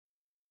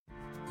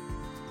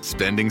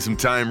Spending some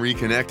time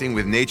reconnecting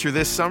with nature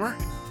this summer?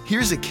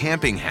 Here's a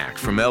camping hack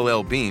from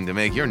LL Bean to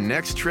make your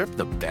next trip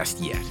the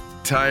best yet.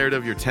 Tired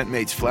of your tent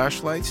mate's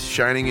flashlights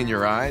shining in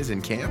your eyes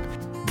in camp?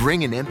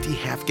 Bring an empty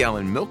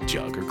half-gallon milk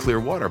jug or clear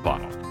water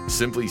bottle.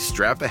 Simply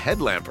strap a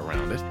headlamp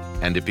around it,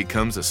 and it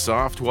becomes a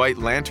soft white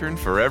lantern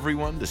for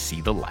everyone to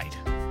see the light.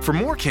 For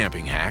more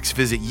camping hacks,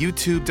 visit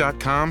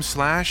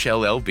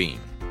youtube.com/LLbean.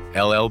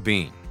 LL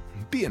Bean.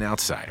 Be an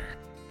outsider.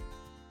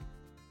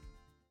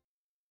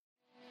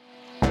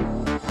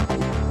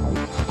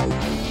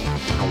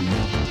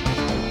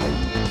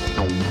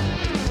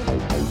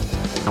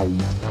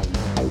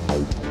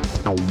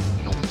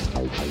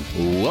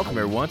 Welcome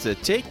everyone to the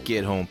Take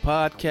It Home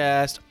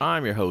podcast.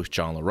 I'm your host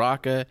John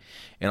LaRocca,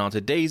 and on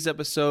today's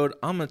episode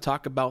I'm going to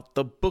talk about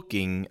the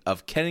booking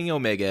of Kenny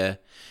Omega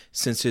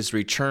since his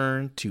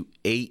return to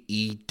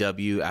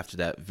AEW after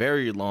that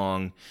very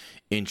long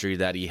injury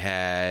that he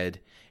had,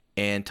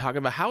 and talking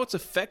about how it's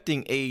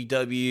affecting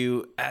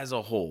AEW as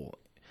a whole.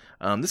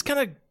 I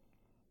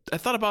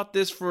thought about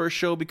this for a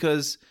show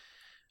because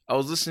I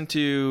was listening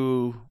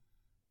to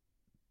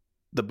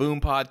the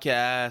Boom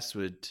podcast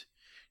with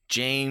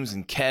James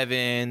and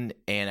Kevin,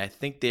 and I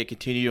think they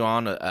continue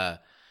on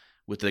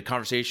with the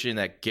conversation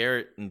that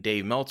Garrett and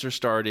Dave Meltzer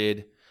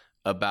started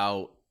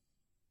about,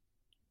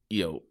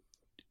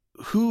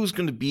 who's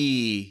going to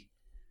be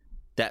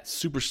that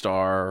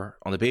superstar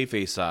on the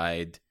babyface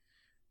side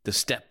to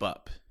step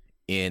up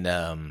in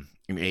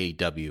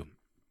AEW.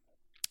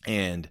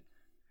 And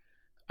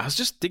I was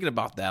just thinking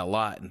about that a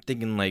lot and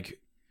thinking, like,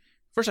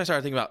 first I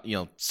started thinking about,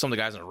 some of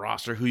the guys on the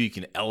roster who you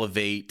can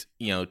elevate,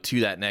 to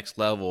that next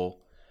level.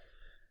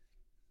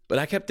 But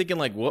I kept thinking,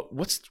 like,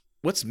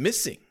 what's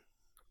missing,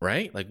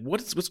 right? Like,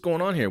 what's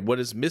going on here? What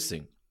is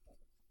missing?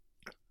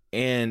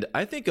 And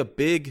I think a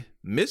big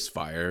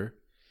misfire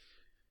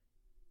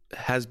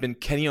has been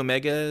Kenny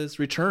Omega's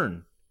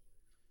return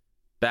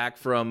back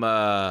from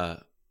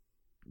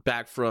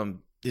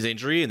his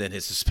injury and then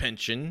his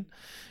suspension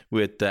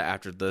with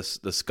after the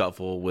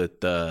scuffle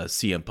with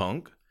CM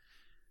Punk.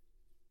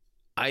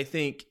 I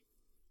think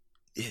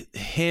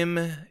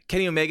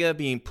Kenny Omega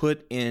being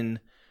put in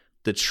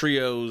the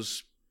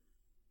trios.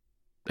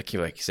 I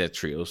can't like you said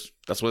trios.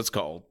 That's what it's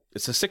called.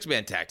 It's a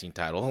 6-man tag team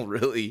title,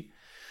 really.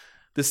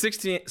 The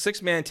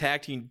 6-man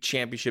tag team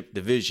championship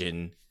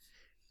division,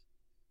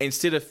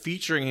 instead of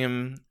featuring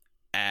him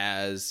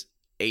as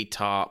a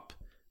top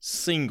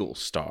single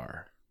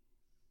star.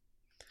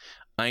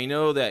 I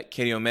know that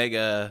Kenny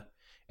Omega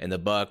and the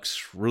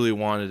Bucks really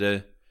wanted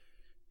to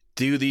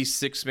do these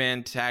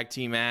 6-man tag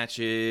team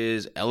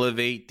matches,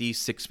 elevate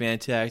these 6-man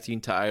tag team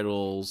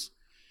titles,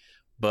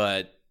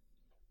 but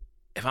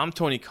if I'm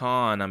Tony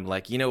Khan, I'm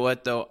like, you know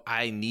what, though?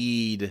 I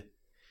need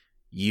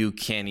you,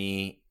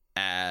 Kenny,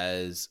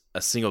 as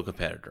a single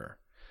competitor.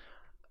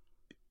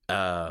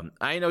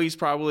 I know he's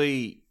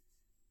probably,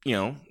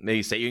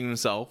 maybe saving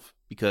himself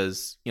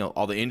because,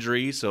 all the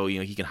injuries. So,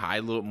 he can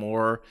hide a little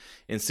more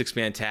in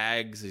 6-man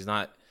tags.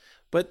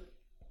 But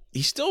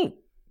he still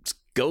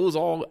goes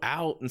all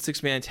out in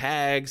 6-man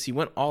tags. He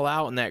went all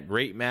out in that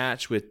great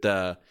match with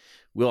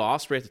Will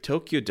Ospreay at the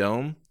Tokyo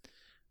Dome.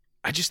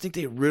 I just think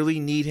they really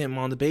need him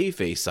on the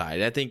babyface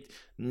side. I think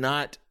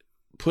not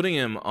putting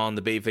him on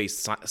the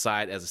babyface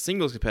side as a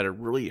singles competitor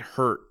really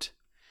hurt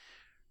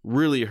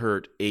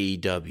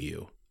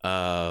AEW.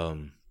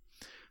 The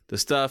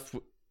stuff,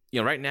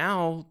 right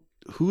now,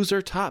 who's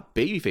their top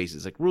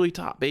babyfaces? Like really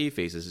top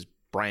babyfaces is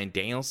Bryan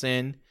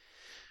Danielson,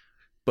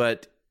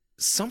 but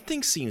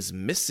something seems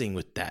missing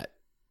with that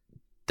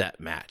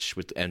match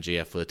with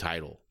MJF for the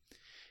title.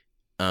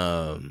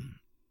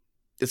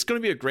 It's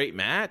going to be a great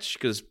match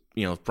because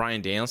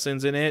Bryan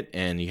Danielson's in it,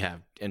 and you have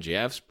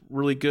MJF's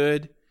really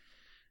good.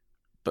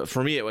 But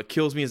for me, what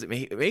kills me is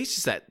it's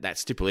just that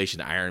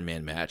stipulation Iron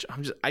Man match.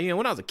 When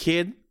I was a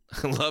kid,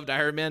 I loved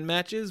Iron Man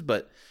matches,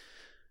 but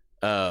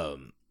as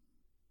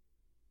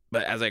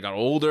I got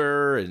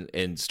older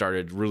and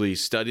started really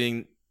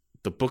studying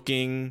the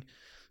booking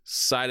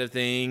side of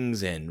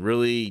things and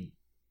really,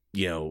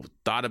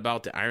 thought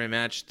about the Iron Man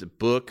match, the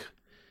book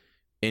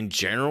in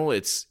general,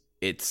 it's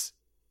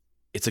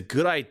a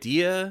good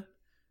idea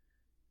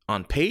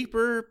on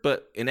paper,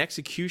 but in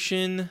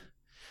execution,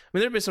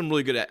 there have been some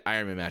really good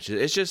Iron Man matches.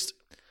 It's just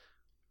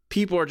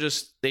people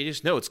they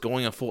just know it's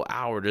going a full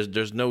hour.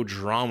 There's no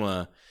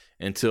drama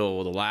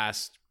until the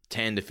last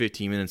 10 to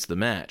 15 minutes of the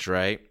match,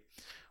 right?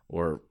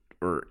 Or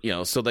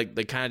so they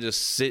kind of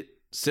just sit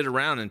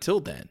around until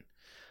then.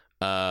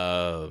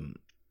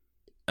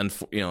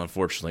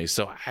 Unfortunately,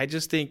 so I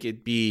just think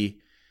it'd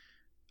be,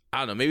 I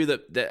don't know, maybe I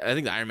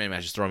think the Iron Man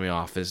match is throwing me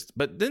off.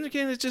 But then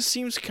again, it just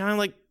seems kind of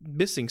like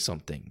missing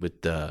something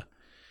with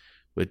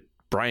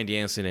Bryan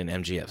Danielson and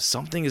MJF.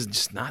 Something is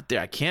just not there.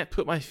 I can't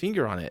put my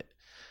finger on it.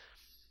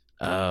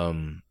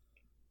 And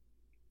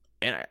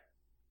I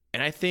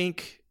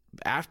think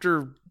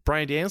after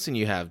Bryan Danielson,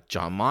 you have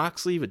Jon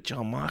Moxley, but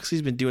Jon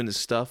Moxley's been doing this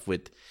stuff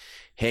with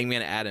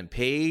Hangman Adam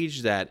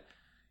Page that,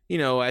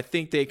 I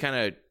think they kind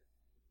of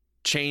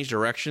changed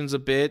directions a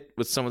bit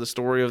with some of the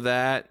story of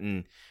that,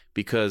 and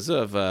because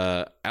of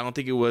I don't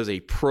think it was a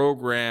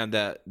program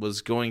that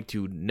was going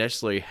to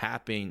necessarily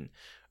happen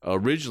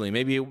originally.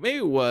 Maybe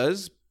it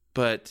was,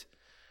 but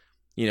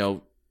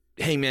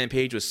Hangman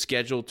Page was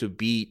scheduled to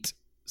beat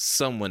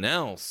someone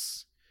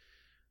else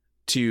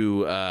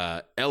to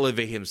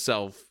elevate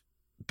himself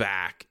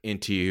back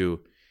into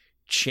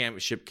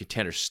championship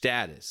contender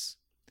status.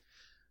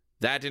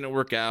 That didn't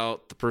work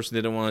out. The person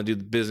didn't want to do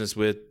the business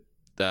with,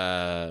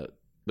 but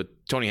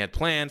Tony had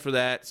planned for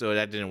that, so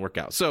that didn't work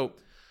out. So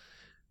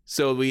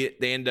they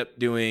end up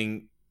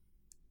doing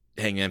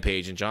Hangman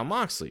Page and Jon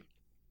Moxley,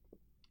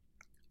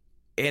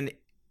 and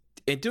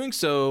in doing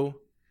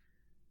so,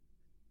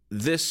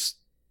 this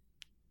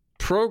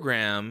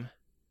program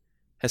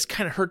has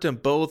kind of hurt them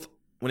both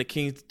when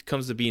it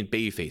comes to being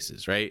baby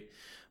faces, right?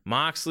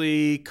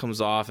 Moxley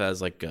comes off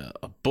as like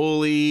a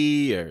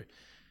bully, or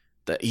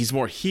he's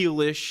more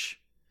heelish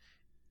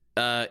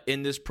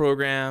in this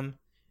program.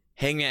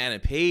 Hangman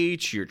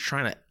Page, you're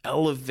trying to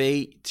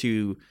elevate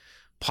to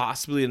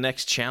possibly the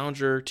next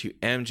challenger to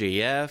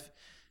MJF,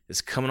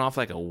 is coming off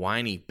like a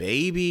whiny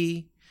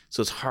baby.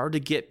 So it's hard to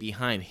get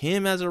behind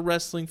him as a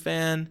wrestling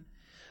fan.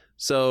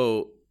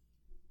 So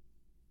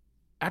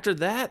after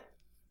that,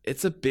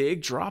 it's a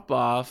big drop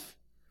off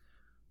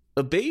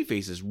of baby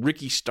faces.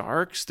 Ricky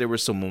Starks, there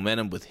was some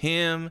momentum with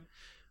him,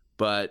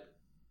 but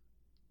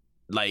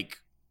like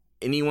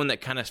anyone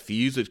that kind of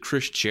fused with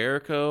Chris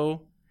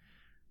Jericho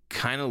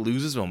kind of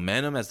loses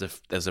momentum as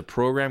the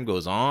program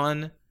goes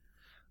on.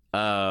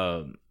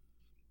 And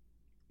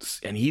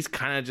he's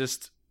kind of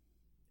just,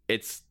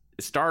 it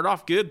started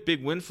off good,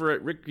 big win for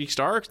Ricky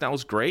Starks. That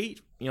was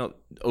great,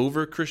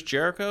 over Chris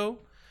Jericho.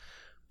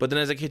 But then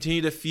as they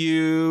continue to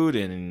feud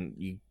and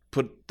you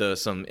put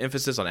some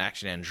emphasis on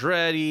Action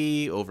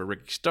Andretti over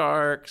Ricky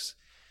Starks,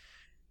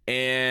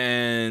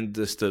 and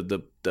just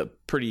the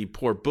pretty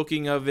poor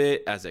booking of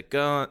it as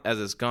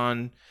it's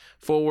gone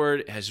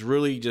forward has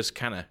really just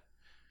kind of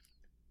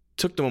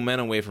took the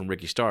momentum away from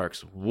Ricky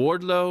Starks.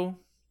 Wardlow,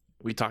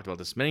 we talked about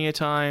this many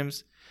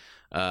times.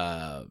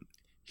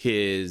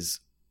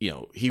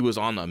 He was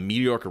on a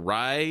meteoric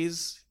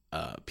rise.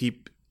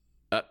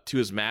 Up to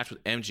his match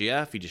with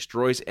MJF, he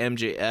destroys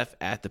MJF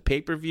at the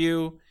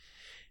pay-per-view,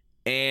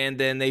 and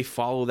then they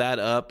follow that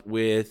up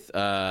with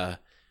Wardlow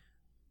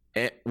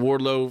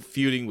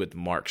feuding with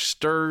Mark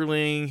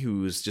Sterling,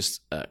 who's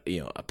just a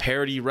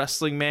parody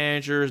wrestling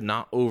manager,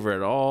 not over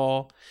at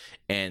all,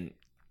 and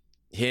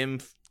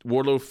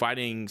Wardlow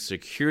fighting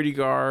security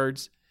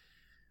guards.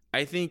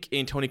 I think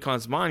in Tony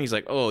Khan's mind, he's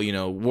like,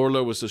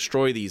 Wardlow was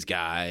destroy these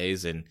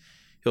guys and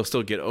he'll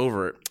still get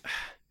over it.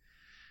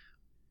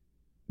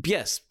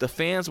 Yes, the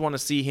fans want to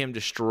see him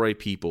destroy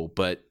people,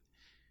 but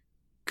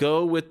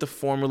go with the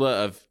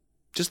formula of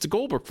just the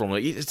Goldberg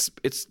formula. It's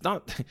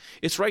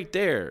right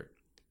there.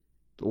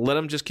 Let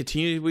him just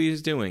continue what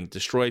he's doing.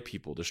 Destroy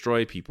people.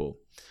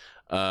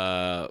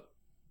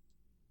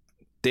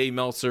 Dave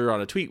Meltzer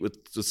on a tweet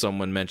with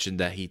someone mentioned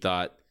that he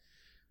thought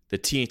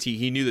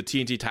he knew the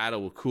TNT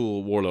title would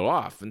cool Wardlow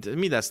off. And to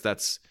me, that's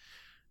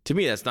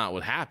not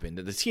what happened.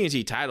 The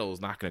TNT title is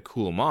not going to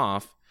cool him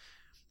off.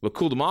 What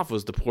cooled him off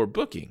was the poor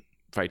booking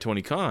by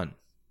Tony Khan.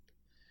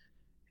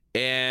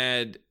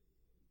 And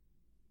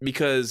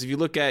because if you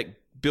look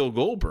at Bill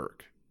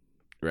Goldberg,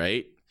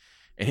 right,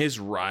 and his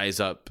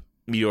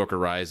mediocre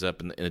rise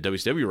up in the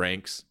WCW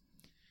ranks,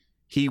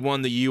 he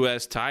won the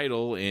U.S.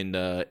 title in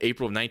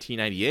April of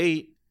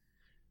 1998,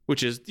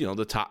 which is,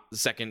 the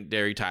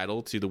secondary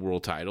title to the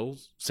world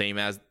titles, same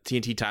as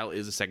TNT title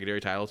is a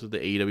secondary title to the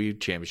AEW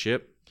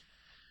championship.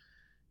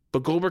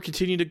 But Goldberg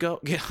continued to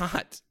get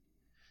hot.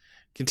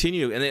 And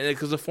then,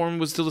 because the form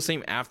was still the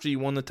same after he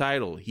won the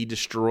title, he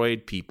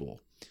destroyed people.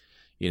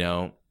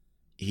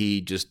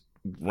 He just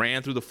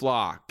ran through the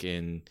flock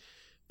and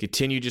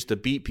continued just to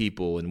beat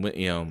people,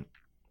 and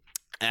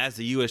as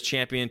the U.S.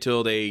 champion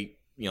until they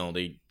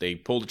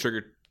pulled the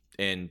trigger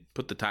and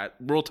put the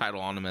world title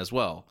on him as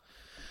well.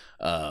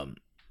 Though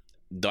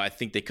I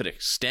think they could have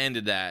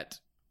extended that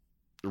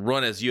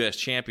run as U.S.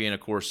 champion,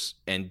 of course,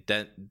 and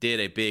did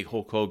a big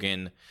Hulk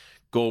Hogan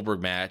Goldberg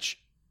match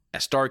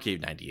at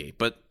Starrcade 98.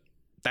 But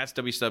that's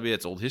WCW,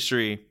 that's old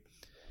history.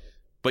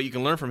 But you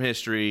can learn from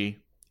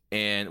history,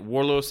 and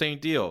Wardlow, same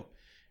deal.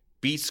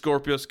 Beats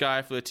Scorpio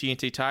Sky for the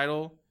TNT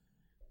title,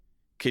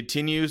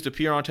 continues to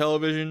appear on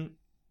television,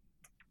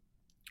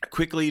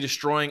 quickly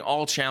destroying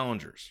all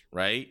challengers,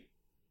 right?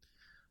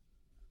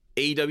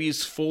 AEW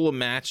is full of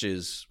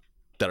matches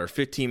that are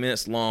 15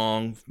 minutes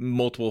long,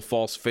 multiple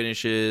false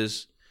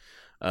finishes.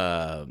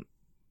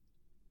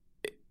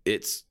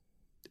 It's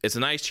a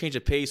nice change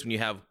of pace when you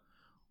have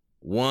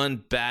one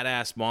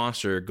badass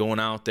monster going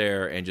out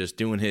there and just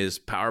doing his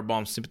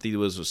powerbomb sympathy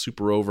was a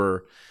super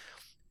over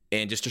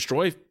and just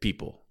destroy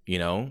people,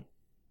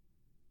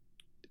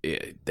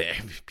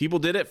 people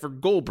did it for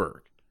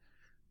Goldberg.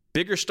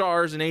 Bigger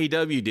stars in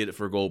AEW did it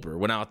for Goldberg.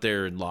 Went out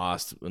there and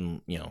lost,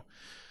 in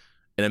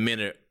a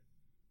minute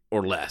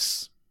or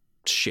less.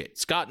 Shit,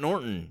 Scott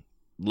Norton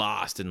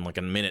lost in like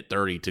a minute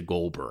 30 to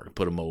Goldberg,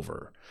 put him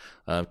over.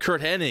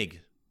 Kurt Hennig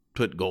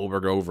put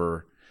Goldberg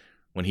over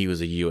when he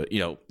was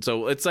a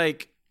so it's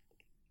like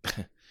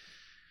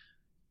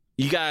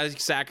you gotta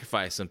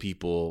sacrifice some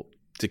people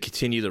to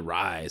continue the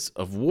rise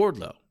of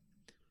Wardlow.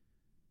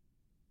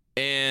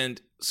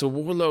 And so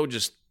Wardlow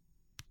just,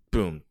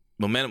 boom,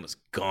 momentum was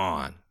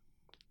gone.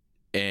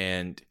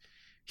 And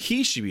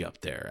he should be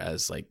up there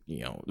as like,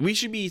 we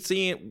should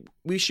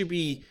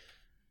be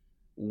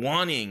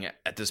wanting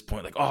at this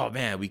point, like, oh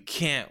man, we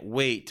can't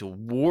wait till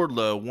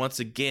Wardlow once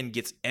again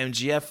gets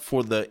MJF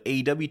for the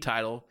AEW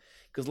title.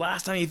 Because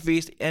last time he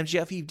faced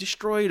MJF, he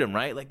destroyed him,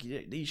 right? Like,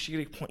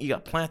 you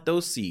got to plant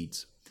those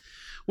seeds.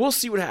 We'll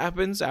see what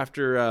happens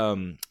after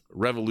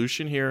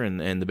Revolution here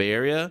in the Bay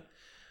Area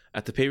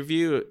at the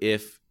pay-per-view.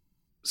 If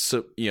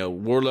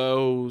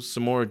Wardlow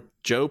Samoa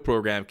Joe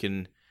program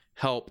can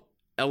help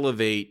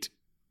elevate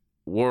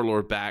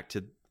Warlord back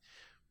to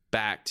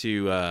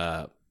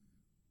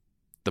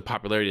the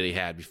popularity they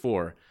had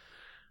before.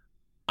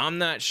 I'm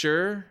not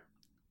sure,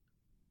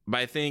 but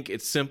I think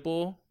it's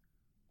simple.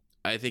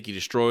 I think you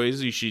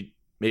should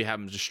maybe have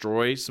him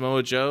destroy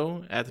Samoa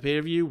Joe at the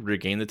pay-per-view,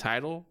 regain the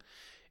title,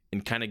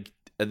 and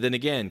then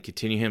again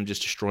continue him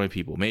just destroying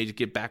people. Maybe just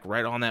get back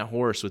right on that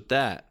horse with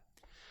that.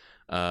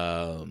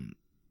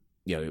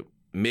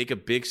 Make a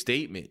big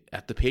statement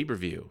at the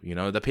pay-per-view.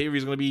 The pay-per-view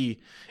is going to be,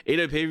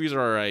 AEW pay-per-views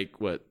are like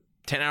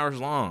 10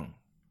 hours long.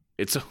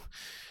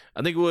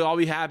 I think we'll all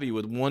be happy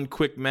with one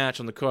quick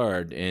match on the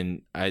card,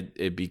 and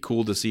it'd be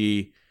cool to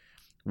see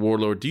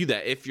Warlord do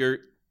that. If your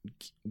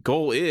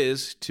goal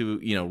is to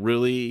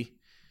really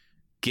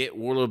get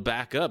Warlord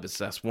back up,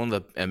 that's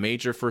a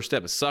major first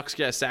step. It sucks, you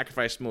gotta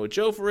sacrifice Samoa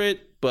Joe for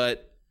it,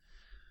 but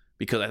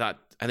because I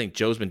think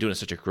Joe's been doing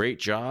such a great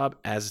job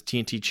as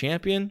TNT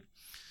champion.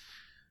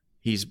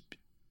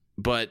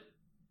 But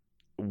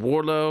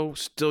Wardlow,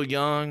 still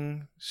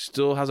young,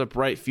 still has a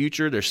bright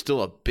future. There's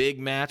still a big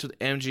match with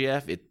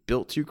MJF. It's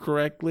built too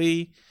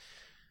correctly.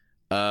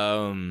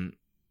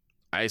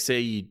 I say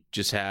you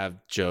just have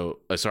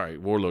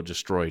Wardlow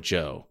destroy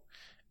Joe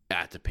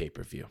at the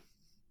pay-per-view.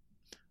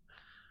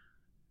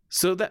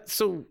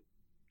 So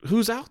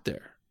who's out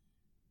there?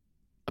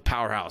 A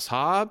powerhouse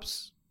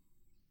Hobbs?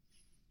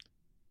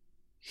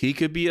 He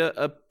could be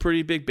a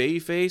pretty big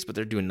babyface, but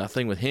they're doing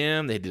nothing with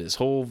him. They did this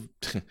whole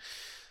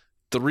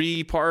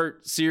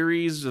 3-part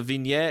series of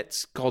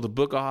vignettes called The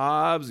Book of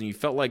Hobbs, and you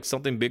felt like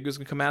something big was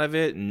going to come out of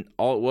it, and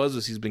all it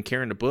was he's been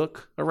carrying a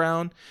book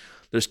around.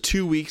 There's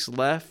 2 weeks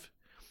left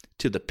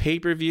to the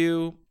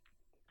pay-per-view,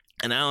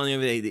 and I don't know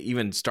if they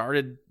even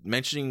started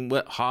mentioning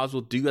what Hobbs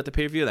will do at the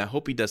pay-per-view, and I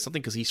hope he does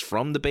something because he's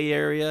from the Bay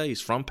Area.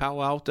 He's from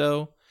Palo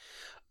Alto.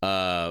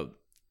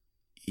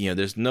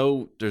 There's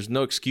no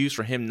excuse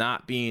for him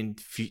not being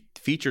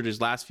featured his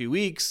last few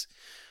weeks,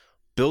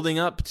 building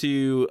up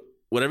to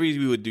whatever he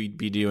would be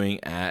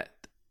doing at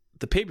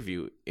the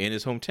pay-per-view in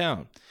his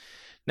hometown.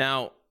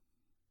 Now,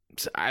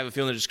 I have a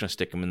feeling they're just going to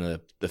stick him in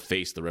the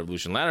face of the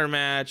Revolution ladder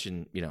match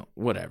and,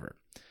 whatever.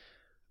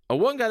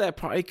 One guy that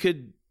probably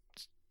could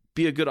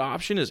be a good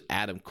option is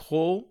Adam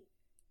Cole.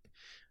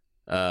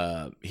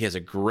 He has a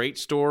great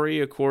story,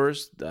 of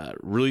course.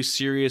 Really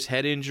serious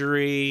head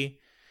injury.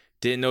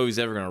 Didn't know he was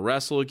ever going to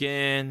wrestle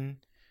again.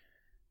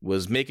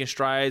 Was making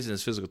strides in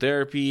his physical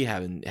therapy,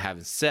 having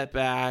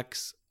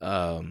setbacks.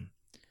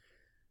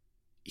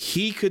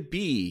 He could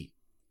be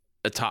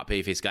a top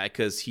babyface guy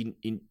because he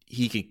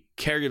can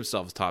carry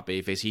himself as top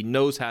babyface. He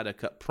knows how to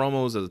cut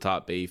promos as a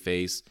top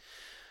babyface.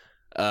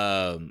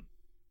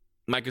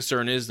 My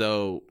concern is,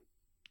 though,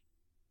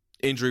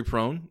 injury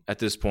prone at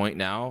this point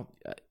now.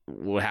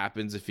 What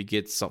happens if he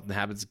gets something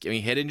happens? I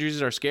mean, head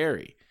injuries are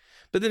scary.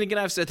 But then again,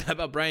 I've said that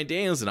about Bryan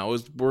Danielson. I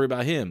always worry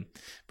about him.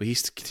 But he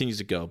continues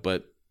to go.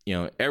 But,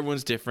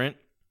 everyone's different.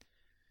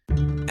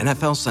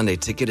 NFL Sunday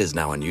Ticket is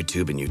now on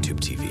YouTube and YouTube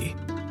TV,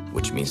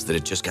 which means that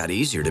it just got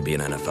easier to be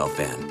an NFL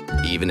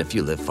fan, even if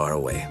you live far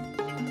away.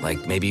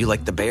 Like maybe you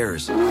like the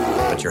Bears,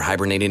 but you're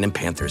hibernating in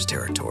Panthers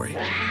territory.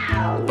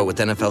 But with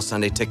NFL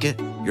Sunday Ticket,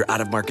 your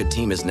out-of-market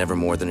team is never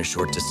more than a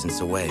short distance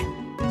away.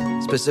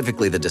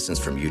 Specifically, the distance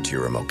from you to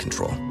your remote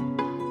control.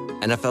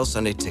 NFL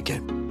Sunday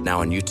Ticket, now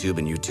on YouTube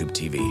and YouTube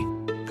TV.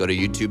 Go to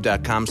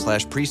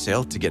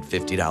youtube.com/presale to get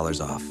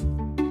 $50 off.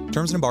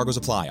 Terms and embargoes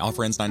apply.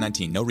 Offer ends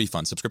 9/19. No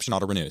refund. Subscription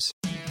auto renews.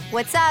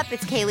 What's up?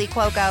 It's Kaylee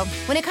Cuoco.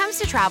 When it comes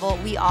to travel,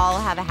 we all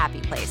have a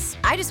happy place.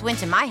 I just went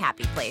to my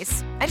happy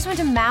place. I just went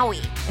to Maui,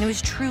 and it was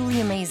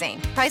truly amazing.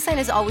 Priceline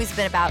has always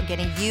been about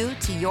getting you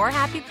to your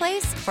happy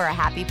place for a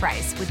happy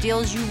price with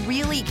deals you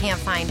really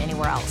can't find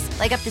anywhere else.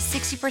 Like up to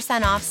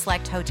 60% off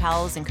select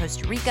hotels in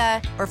Costa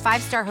Rica or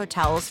 5-star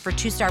hotels for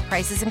 2-star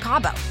prices in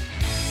Cabo.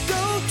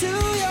 Go to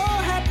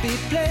your happy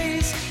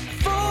place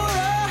for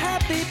a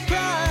happy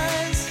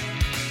price.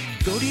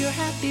 Go to your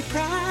happy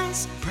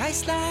price,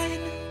 Priceline.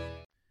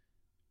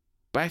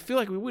 But I feel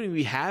like we wouldn't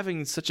be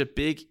having such a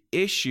big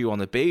issue on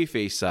the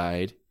babyface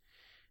side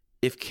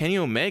if Kenny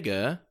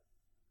Omega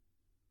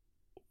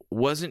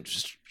wasn't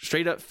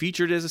straight up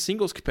featured as a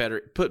singles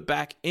competitor, put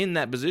back in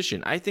that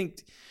position. I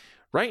think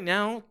right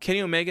now,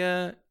 Kenny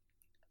Omega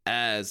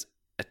as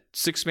a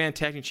 6-man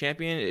tag team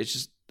champion, it's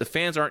just the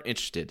fans aren't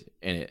interested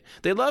in it.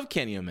 They love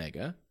Kenny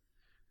Omega,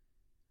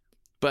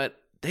 but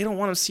they don't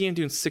want to see him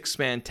doing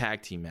 6-man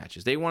tag team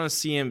matches. They want to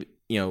see him,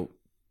 in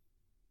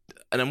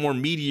a more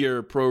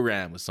meatier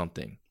program with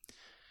something.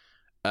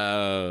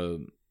 I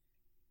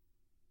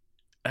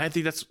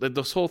think that's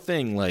this whole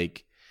thing.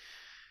 Like,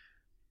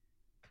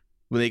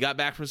 when they got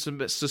back from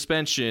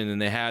suspension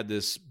and they had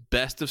this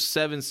best of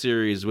 7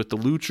 series with the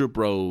Lucha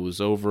Bros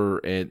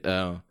over at,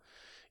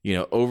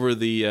 over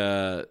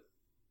the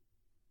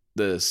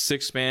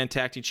 6-man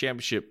tag team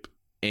championship,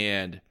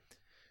 and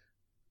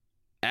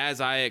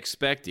as I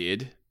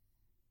expected,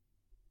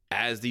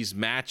 as these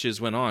matches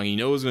went on,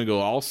 it was going to go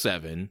all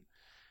 7.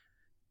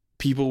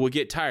 People would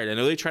get tired. I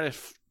know they try to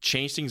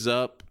change things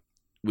up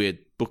with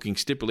booking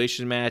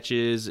stipulation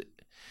matches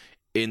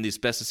in this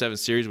best of 7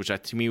 series, which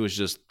to me was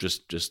just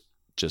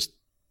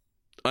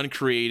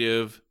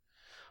uncreative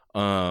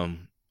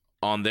on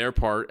their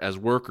part as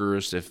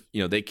workers. If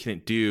they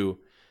couldn't do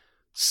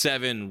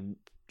 7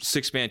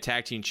 6-man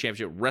tag team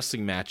championship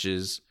wrestling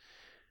matches,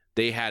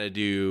 they had to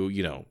do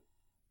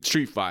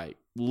street fight,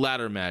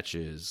 ladder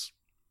matches,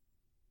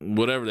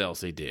 whatever else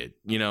they did.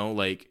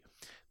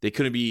 They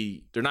couldn't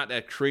be. They're not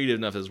that creative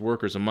enough as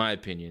workers, in my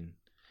opinion,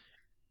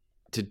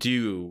 to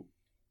do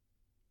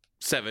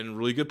 7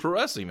 really good pro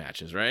wrestling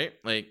matches, right?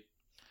 Like,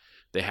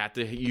 they had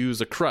to use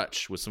a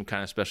crutch with some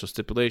kind of special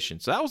stipulation.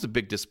 So that was a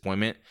big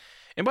disappointment.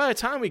 And by the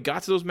time we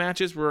got to those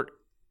matches,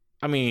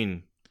 I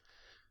know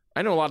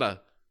a lot of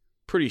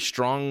pretty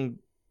strong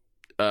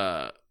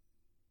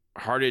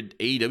hearted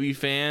AEW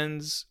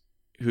fans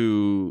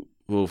who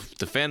will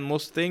defend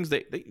most things.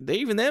 They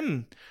even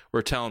them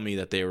were telling me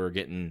that they were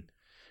getting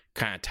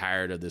kind of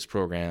tired of this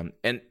program.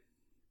 And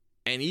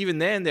even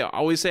then, they'll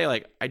always say,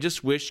 like, I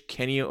just wish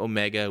Kenny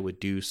Omega would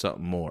do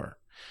something more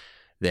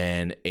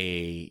than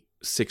a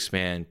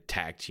 6-man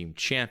tag team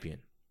champion.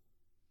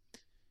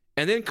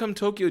 And then come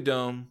Tokyo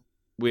Dome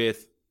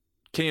with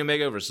Kenny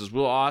Omega versus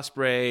Will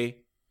Ospreay.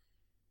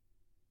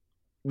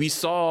 We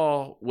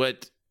saw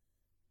what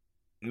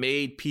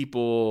made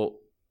people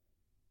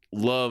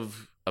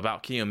love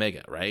about Kenny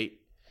Omega, right?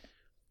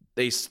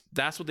 That's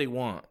what they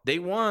want. They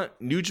want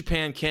New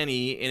Japan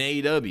Kenny in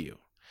AEW.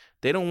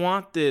 They don't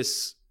want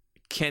this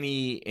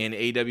Kenny in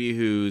AEW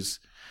who's,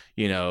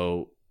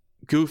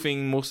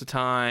 goofing most of the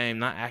time,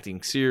 not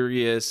acting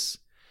serious.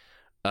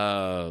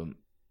 They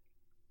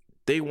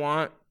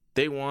want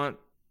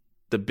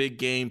the big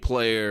game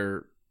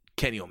player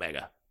Kenny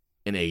Omega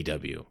in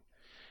AEW.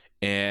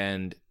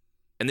 And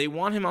they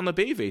want him on the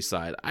babyface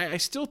side. I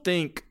still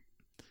think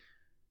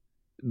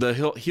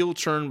the heel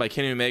turn by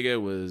Kenny Omega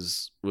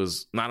was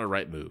not a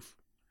right move,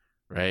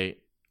 right?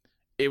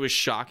 It was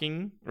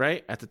shocking,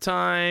 right, at the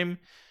time,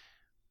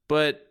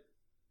 but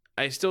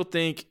I still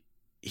think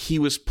he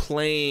was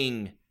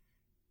playing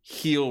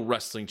heel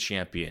wrestling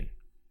champion.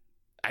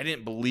 I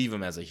didn't believe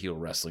him as a heel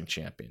wrestling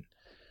champion.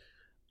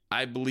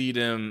 I believed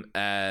him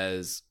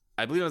as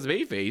a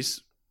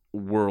babyface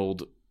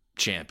world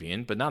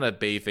champion, but not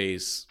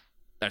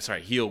a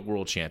heel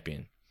world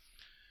champion.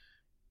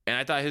 And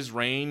I thought his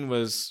reign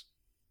was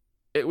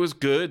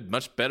good,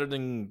 much better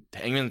than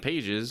Hangman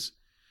Page's.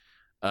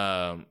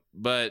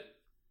 But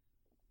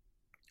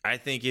I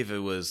think if it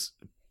was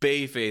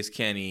babyface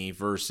Kenny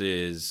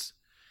versus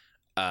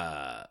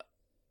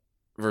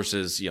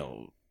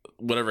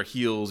whatever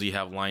heels you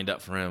have lined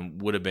up for him,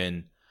 would have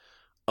been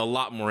a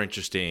lot more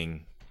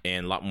interesting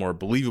and a lot more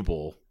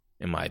believable,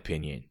 in my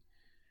opinion.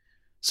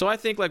 So I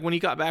think, like, when he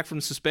got back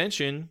from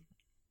suspension,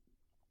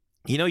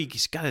 you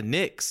just got to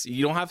nix.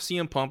 You don't have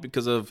CM Punk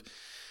because of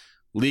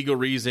legal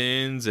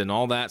reasons and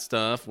all that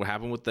stuff. What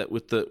happened with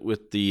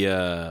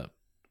the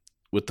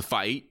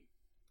fight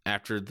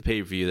after the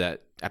pay-per-view,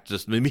 after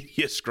this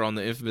media scrum,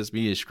 the infamous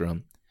media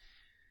scrum.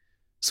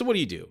 So what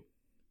do?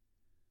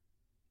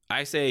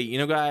 I say,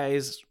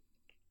 guys,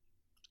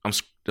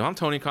 I'm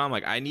Tony Khan.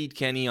 Like, I need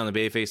Kenny on the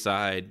babyface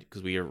side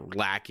because we are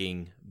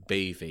lacking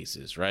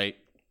babyfaces, right?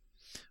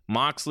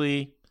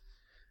 Moxley,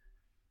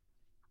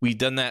 we've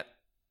done that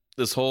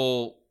this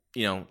whole,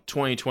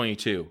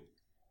 2022.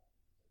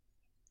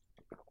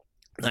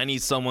 I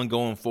need someone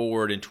going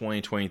forward in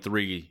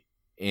 2023,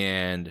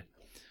 and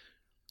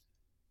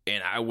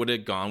I would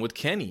have gone with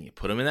Kenny,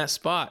 put him in that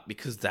spot,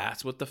 because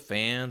that's what the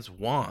fans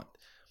want.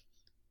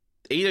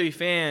 AEW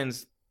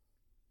fans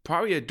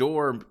probably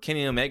adore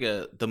Kenny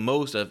Omega the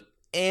most of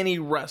any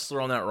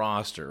wrestler on that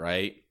roster,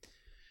 right?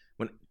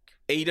 When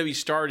AEW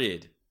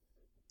started,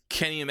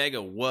 Kenny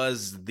Omega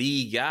was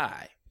the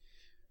guy,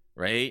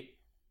 right?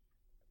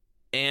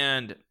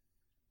 And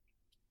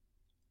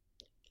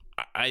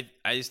I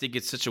just think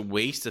it's such a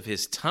waste of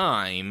his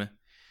time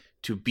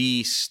to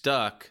be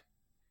stuck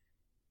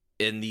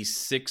in these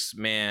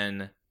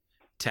 6-man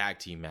tag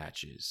team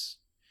matches.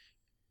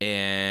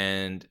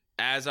 And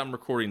as I'm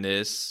recording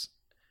this,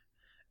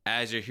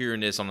 as you're hearing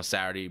this on a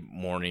Saturday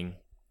morning,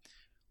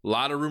 a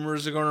lot of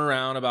rumors are going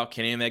around about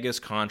Kenny Omega's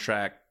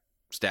contract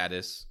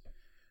status.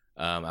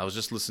 I was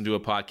just listening to a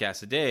podcast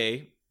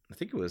today. I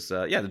think it was,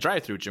 The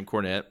Drive-Thru with Jim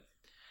Cornette.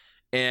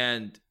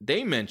 And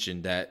they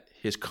mentioned that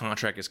his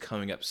contract is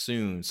coming up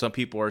soon. Some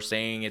people are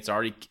saying it's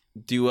already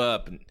due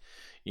up,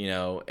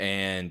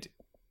 and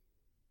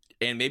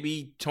And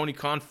maybe Tony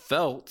Khan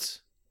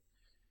felt,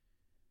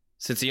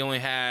 since he only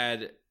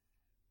had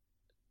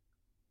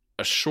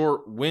a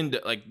short window,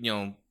 like,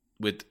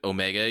 with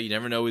Omega, you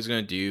never know what he's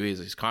going to do.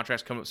 His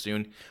contract's coming up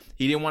soon.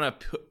 He didn't want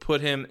to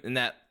put him in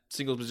that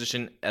singles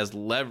position as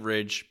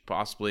leverage,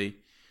 possibly,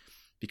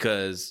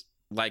 because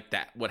like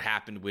that, what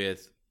happened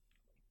with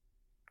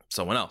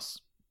someone else,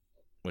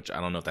 which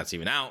I don't know if that's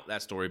even out,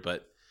 that story,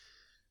 but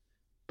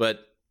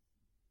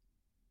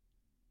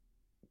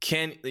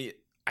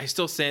I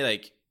still say,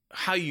 like,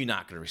 how are you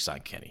not going to resign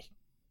Kenny,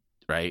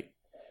 right?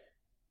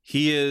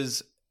 He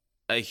is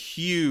a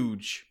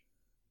huge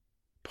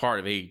part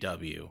of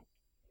AEW,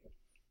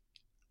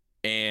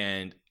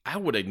 and I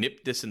would have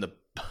nipped this in the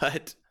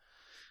butt,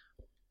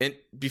 and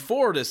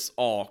before this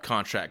all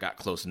contract got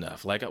close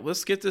enough, like,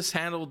 let's get this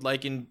handled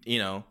like in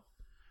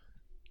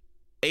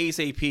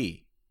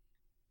ASAP.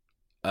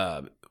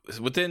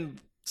 Within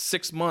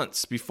 6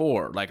 months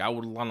before, like, I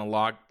would want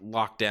to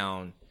lock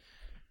down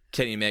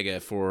Kenny Omega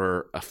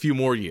for a few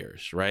more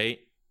years, right?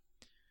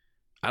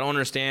 I don't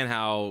understand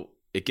how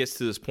it gets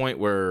to this point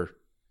where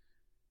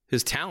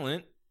his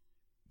talent,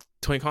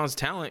 Tony Khan's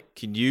talent,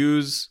 can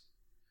use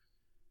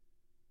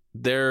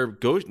their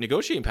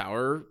negotiating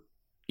power.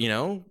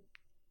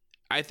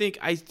 I think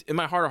in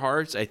my heart of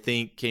hearts, I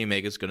think Kenny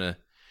Omega's gonna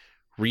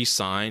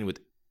re-sign with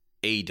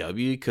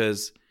AEW,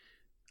 because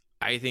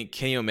I think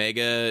Kenny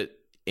Omega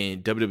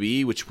in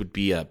WWE, which would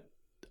be a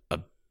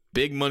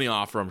big money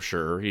offer, I'm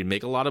sure he'd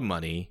make a lot of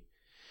money.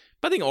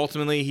 But I think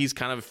ultimately he's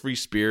kind of a free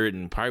spirit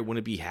and probably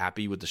wouldn't be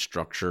happy with the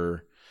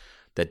structure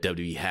that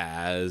WWE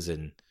has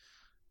and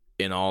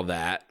all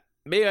that.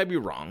 Maybe I'd be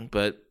wrong,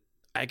 but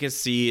I can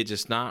see it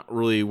just not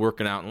really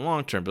working out in the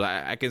long term. But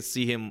I can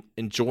see him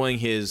enjoying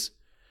his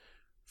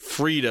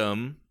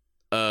freedom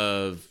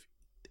of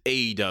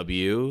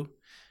AEW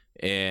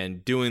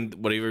and doing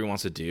whatever he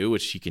wants to do,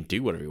 which he can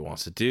do whatever he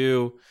wants to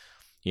do.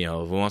 If he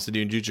wants to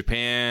do New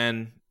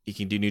Japan, he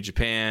can do New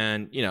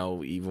Japan.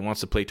 He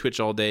wants to play Twitch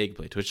all day, he can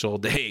play Twitch all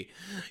day.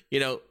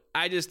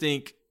 I just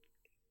think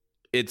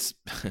it's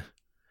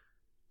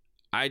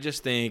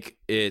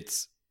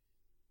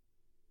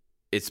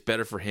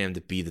better for him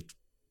to be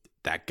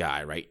that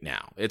guy right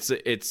now. It's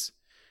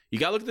you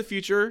gotta look at the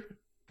future.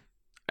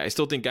 I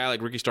still think a guy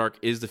like Ricky Stark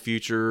is the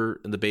future,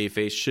 and the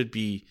babyface should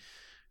be.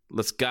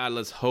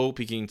 Let's hope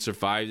he can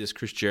survive this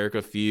Chris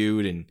Jericho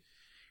feud, and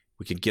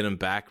we can get him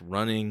back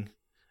running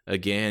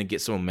again,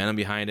 get some momentum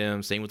behind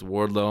him. Same with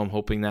Wardlow. I'm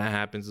hoping that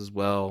happens as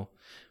well.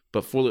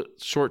 But for the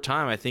short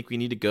time, I think we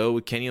need to go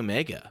with Kenny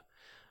Omega.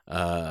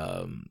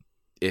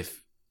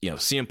 If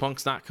CM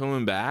Punk's not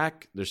coming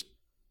back, there's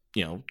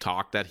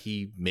talk that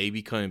he may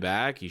be coming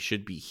back. He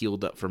should be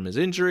healed up from his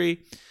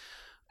injury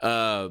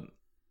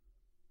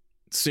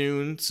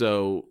soon.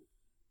 So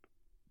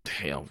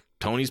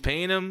Tony's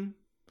paying him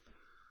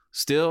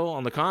still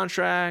on the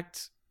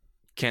contract.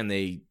 Can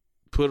they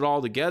put it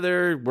all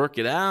together, work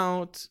it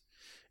out,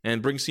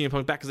 and bring CM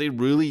Punk back? Because they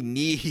really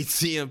need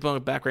CM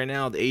Punk back right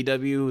now. The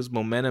AEW's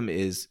momentum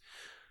is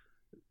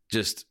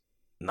just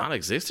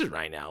non-existent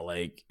right now.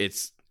 Like,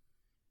 it's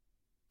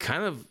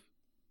kind of,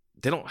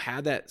 they don't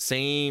have that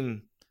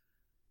same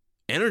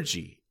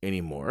energy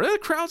anymore. The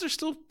crowds are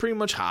still pretty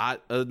much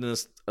hot, other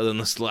than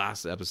this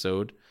last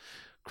episode.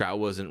 Crowd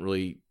wasn't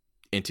really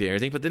into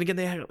everything, but then again,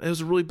 it was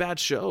a really bad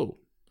show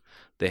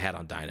they had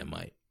on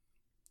Dynamite.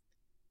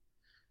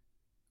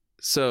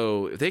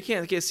 So if they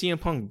can't get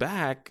CM Punk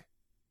back,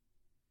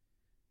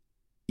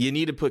 you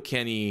need to put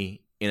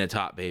Kenny in a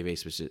top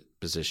babyface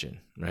position,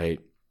 right?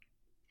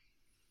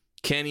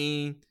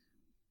 Kenny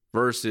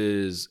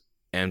versus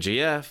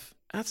MJF,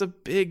 that's a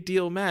big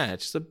deal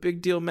match. It's a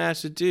big deal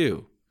match to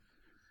do.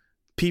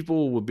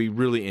 People would be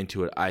really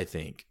into it, I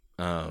think.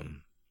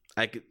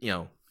 I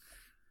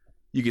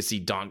could see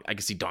Don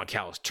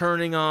Callis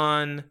turning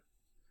on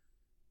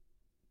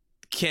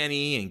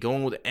Kenny and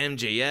going with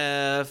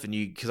MJF,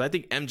 because I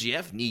think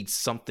MJF needs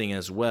something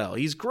as well.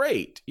 He's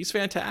great. He's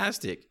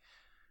fantastic.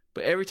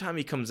 But every time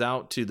he comes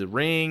out to the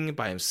ring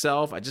by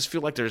himself, I just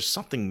feel like there's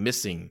something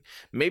missing.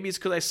 Maybe it's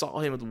because I saw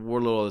him with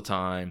Wardlow all the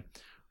time,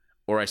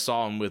 or I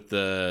saw him with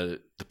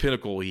the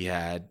Pinnacle he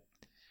had.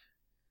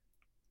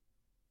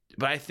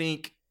 But I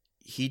think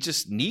he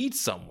just needs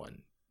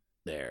someone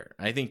there.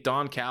 I think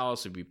Don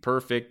Callis would be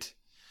perfect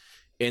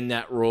in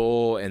that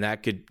role, and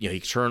that could,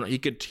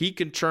 he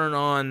could turn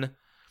on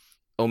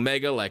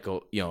Omega like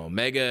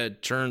Omega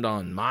turned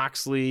on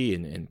Moxley,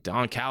 and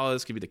Don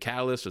Callis could be the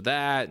catalyst for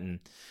that,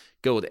 and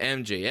go with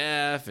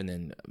MJF, and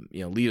then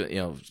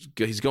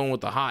he's going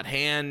with the hot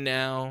hand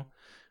now,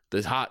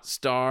 the hot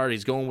star.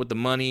 He's going with the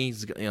money.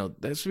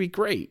 That would be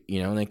great,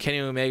 and then Kenny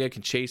Omega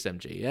can chase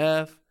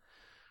MJF.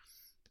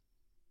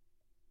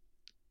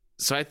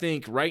 So I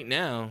think right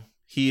now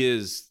he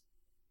is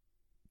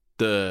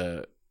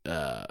the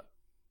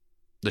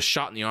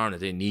shot in the arm that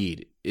they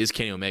need is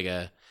Kenny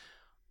Omega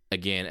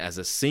again as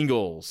a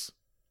singles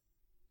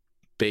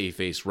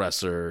babyface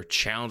wrestler,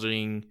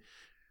 challenging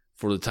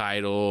for the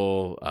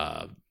title,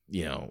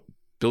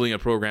 building a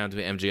program to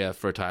MJF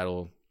for a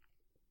title.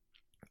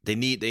 They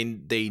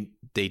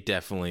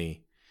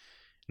definitely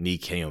need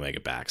Kenny Omega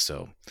back.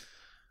 So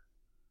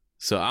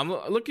I'm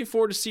looking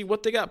forward to see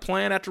what they got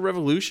planned after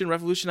Revolution.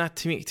 Revolution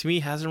to me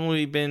hasn't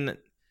really been,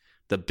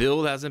 the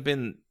build hasn't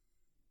been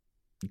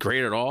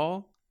great at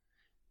all.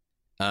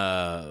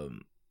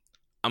 I'm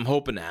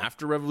hoping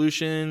after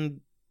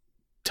Revolution,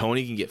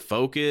 Tony can get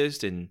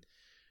focused and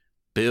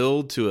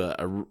build to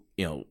a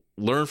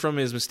learn from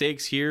his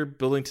mistakes here,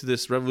 building to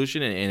this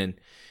Revolution and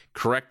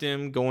correct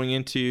him going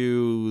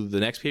into the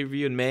next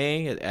pay-per-view in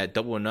May at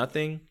Double or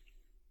Nothing.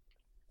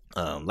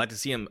 Like to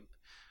see him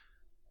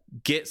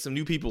get some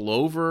new people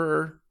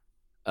over.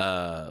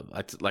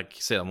 Like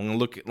you said, I'm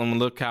gonna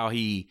look how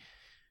he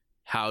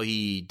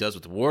does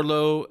with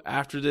Wardlow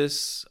after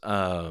this.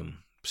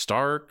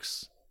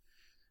 Starks.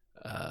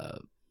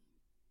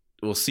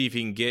 We'll see if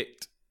he can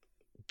get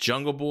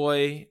Jungle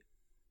Boy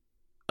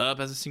up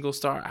as a single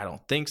star. I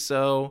don't think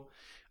so.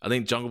 I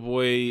think Jungle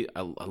Boy,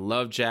 I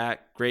love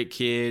Jack, great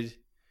kid,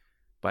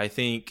 but I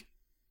think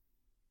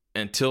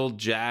until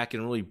Jack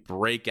can really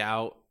break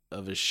out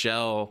of his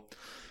shell,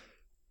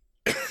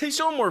 he's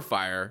showing more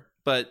fire,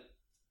 but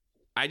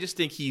I just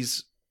think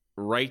he's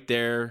right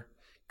there,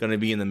 going to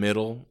be in the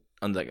middle,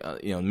 on the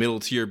middle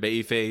tier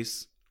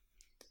babyface.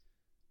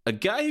 A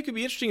guy who could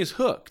be interesting is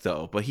Hook,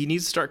 though, but he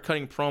needs to start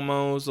cutting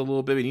promos a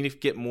little bit. We need to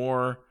get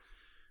more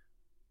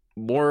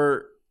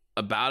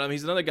about him.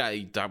 He's another guy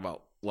you talk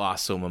about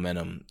lost some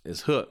momentum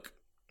is Hook.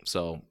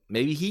 So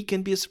maybe he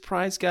can be a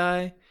surprise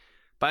guy.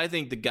 But I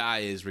think the guy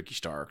is Ricky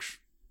Starks.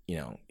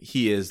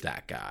 He is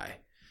that guy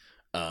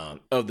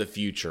of the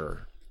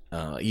future.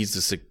 He's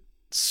just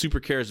super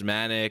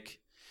charismatic,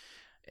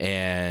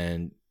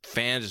 and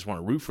fans just want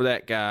to root for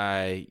that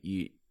guy.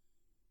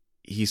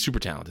 He's super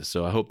talented,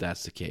 so I hope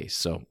that's the case.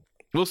 So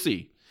we'll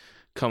see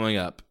coming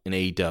up in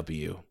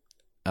AEW.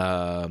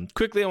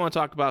 Quickly, I want to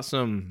talk about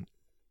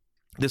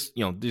this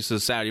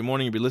is Saturday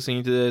morning. You'll be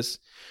listening to this.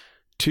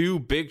 2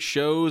 big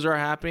shows are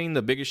happening.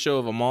 The biggest show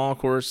of them all, of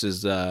course,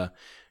 is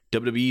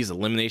WWE's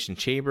Elimination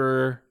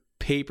Chamber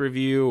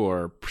pay-per-view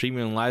or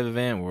premium live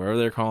event, whatever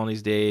they're calling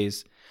these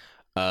days.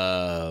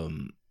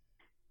 WWE's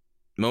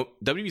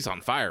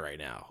on fire right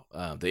now.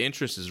 The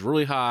interest is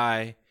really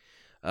high.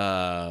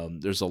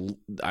 It's going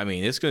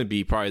to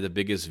be probably the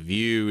biggest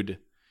viewed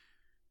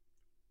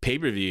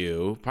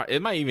pay-per-view.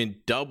 It might even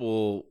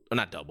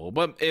not double,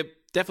 but it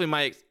definitely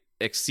might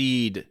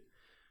exceed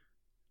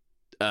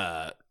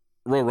Royal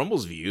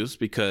Rumble's views,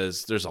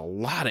 because there's a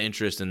lot of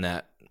interest in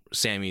that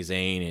Sami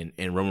Zayn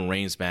and Roman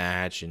Reigns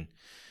match, and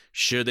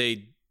should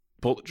they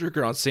pull the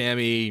trigger on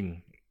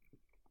Sami,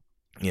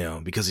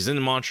 because he's in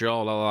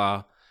Montreal, blah, blah,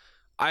 blah.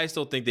 I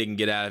still think they can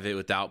get out of it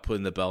without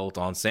putting the belt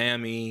on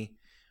Sami,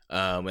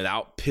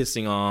 without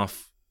pissing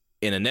off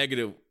in a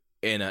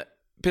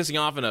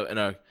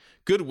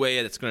good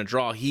way that's going to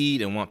draw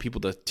heat and want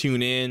people to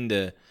tune in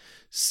to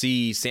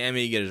see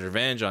Sami get his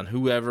revenge on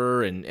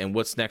whoever and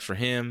what's next for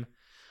him.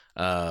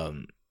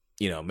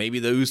 Maybe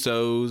the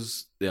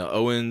Usos,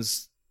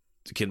 Owens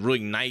can really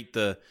ignite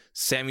the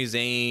Sami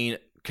Zayn,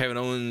 Kevin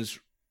Owens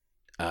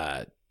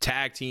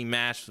tag team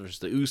match versus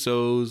the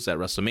Usos at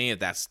WrestleMania. If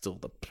that's still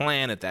the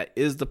plan, if that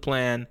is the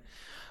plan.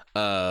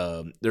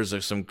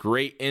 There's some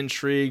great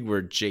intrigue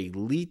where Jay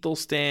Lethal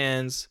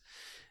stands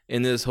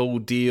in this whole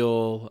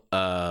deal.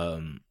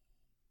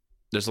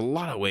 There's a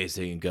lot of ways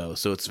they can go,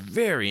 so it's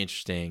very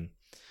interesting.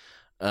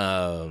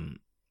 As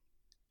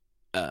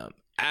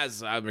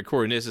I'm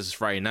recording this is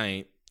Friday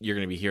night. You're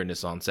going to be hearing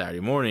this on Saturday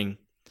morning.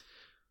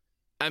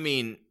 I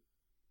mean,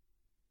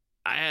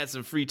 I had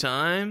some free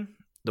time.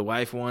 The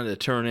wife wanted to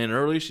turn in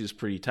early. She was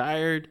pretty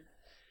tired.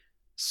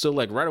 So,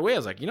 right away, I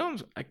was like, I'm going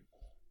to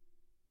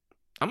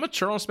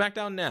turn on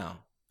SmackDown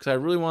now, because I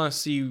really want to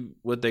see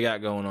what they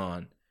got going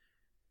on.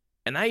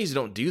 And I usually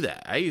don't do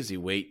that. I usually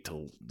wait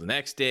till the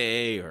next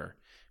day or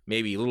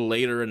maybe a little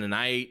later in the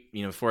night,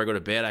 before I go to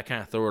bed. I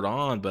kind of throw it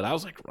on. But I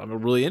was like, I'm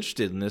really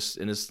interested in this,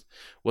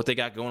 what they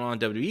got going on in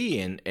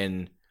WWE.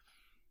 And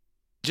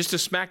just to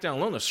SmackDown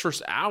alone, this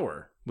first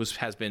hour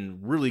has been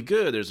really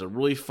good. There's a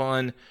really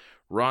fun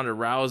Ronda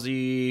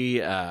Rousey,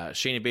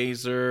 Shayna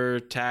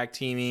Baszler tag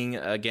teaming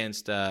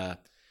against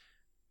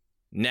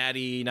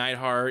Natty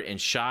Neidhart and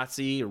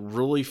Shotzi.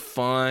 Really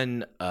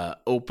fun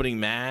opening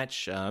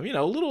match. A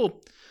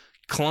little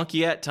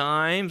clunky at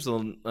times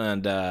and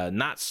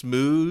not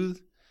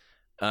smooth.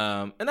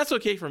 And that's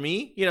okay for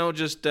me. I don't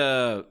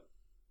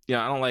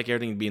like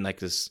everything being like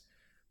this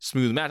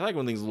smooth match. I like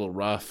when things are a little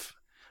rough.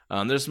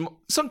 There's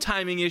some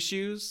timing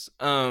issues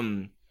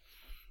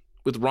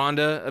with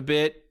Ronda a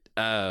bit.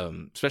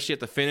 Especially at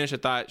the finish. I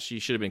thought she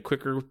should have been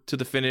quicker to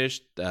the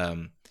finish.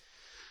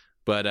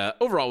 But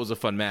overall, it was a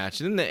fun match.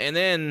 And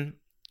then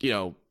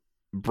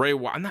Bray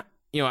Wyatt.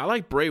 I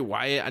like Bray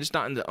Wyatt. I'm just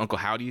not in the Uncle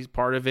Howdy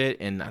part of it.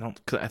 And I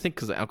think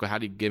because the Uncle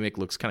Howdy gimmick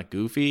looks kind of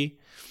goofy.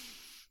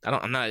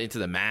 I'm not into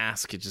the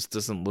mask. It just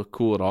doesn't look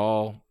cool at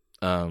all.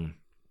 But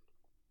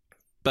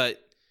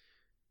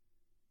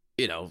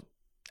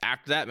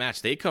after that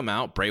match, they come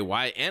out, Bray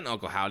Wyatt and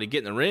Uncle Howdy get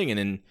in the ring, and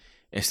then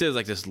instead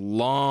of this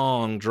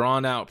long,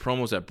 drawn-out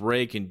promos that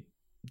Bray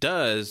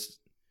does,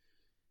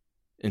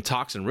 in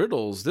talks and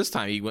riddles, this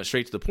time he went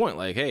straight to the point.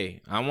 Like,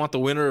 hey, I want the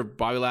winner of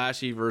Bobby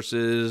Lashley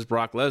versus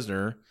Brock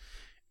Lesnar.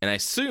 And I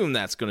assume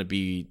that's going to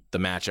be the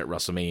match at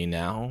WrestleMania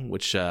now,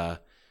 which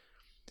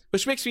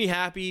makes me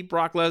happy.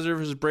 Brock Lesnar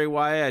versus Bray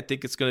Wyatt. I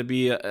think it's going to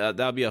be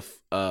that'll be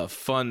a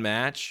fun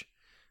match.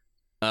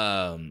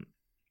 And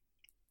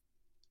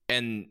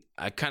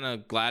I'm kind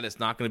of glad it's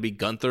not going to be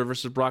Gunther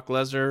versus Brock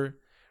Lesnar.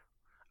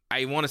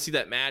 I want to see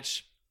that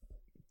match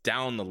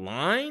down the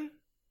line,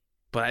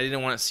 but I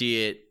didn't want to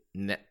see it,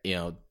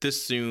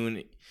 this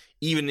soon,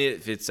 even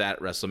if it's at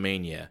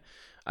WrestleMania.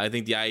 I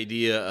think the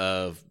idea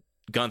of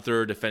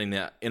Gunther defending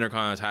the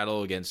Intercontinental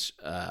title against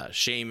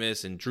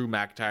Sheamus and Drew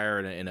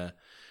McIntyre in a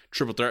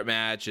triple threat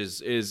match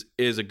is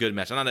a good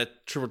match. I'm not a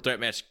triple threat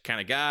match kind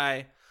of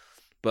guy,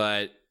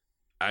 but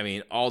I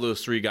mean, all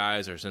those three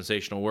guys are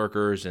sensational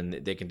workers, and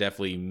they can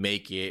definitely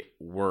make it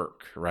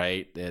work,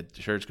 right?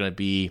 Sure, it's going to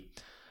be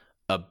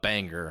a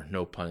banger,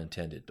 no pun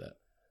intended, but.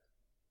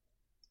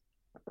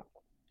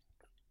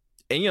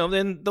 And,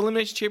 then the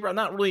Elimination Chamber, I'm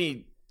not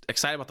really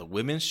excited about the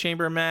Women's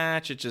Chamber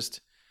match. It's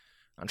just,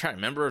 I'm trying to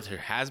remember if there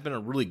has been a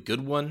really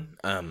good one.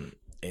 And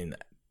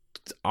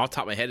off the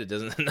top of my head,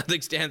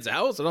 nothing stands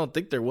out, so I don't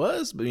think there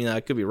was. But,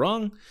 I could be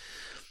wrong.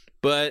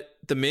 But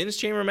the Men's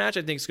Chamber match,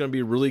 I think, is going to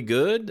be really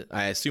good.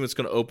 I assume it's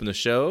going to open the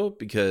show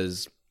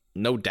because,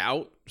 no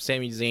doubt,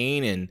 Sami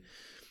Zayn and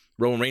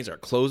Roman Reigns are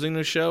closing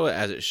the show,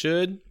 as it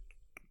should.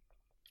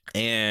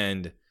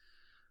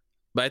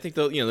 But I think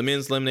the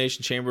Men's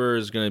Elimination Chamber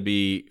is going to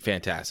be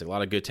fantastic. A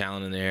lot of good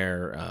talent in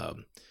there.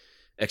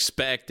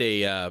 Expect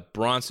a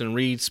Bronson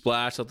Reed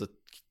splash off the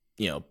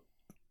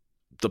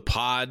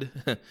pod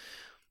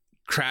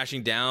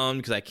crashing down,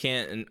 because I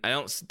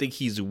don't think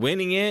he's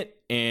winning it,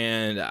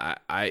 and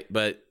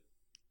but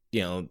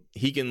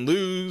he can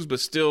lose but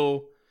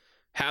still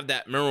have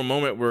that memorable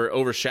moment where it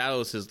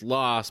overshadows his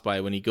loss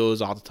by when he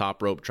goes off the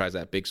top rope, tries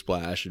that big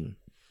splash and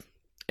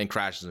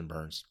crashes and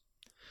burns.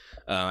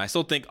 I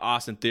still think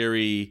Austin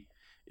Theory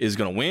is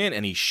going to win,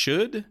 and he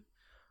should.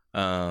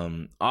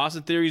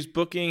 Austin Theory's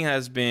booking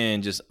has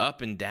been just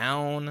up and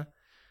down.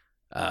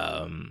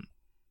 I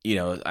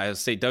would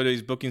say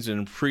WWE's booking's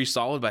been pretty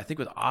solid, but I think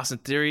with Austin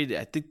Theory,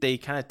 I think they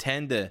kind of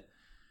tend to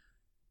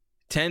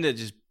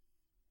just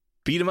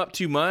beat him up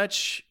too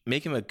much,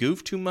 make him a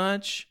goof too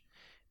much,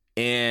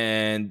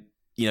 and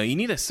you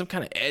need some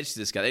kind of edge to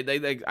this guy.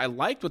 I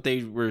liked what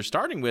they were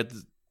starting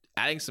with,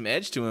 adding some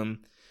edge to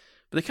him.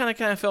 But they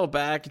kind of fell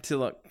back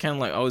until kind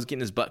of like always getting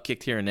his butt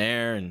kicked here and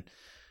there, and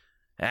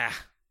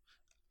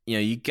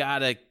you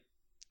gotta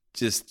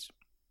just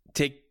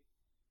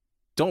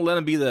don't let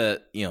him be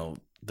the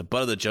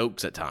butt of the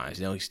jokes at times.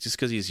 Just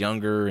because he's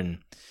younger and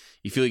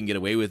you feel you can get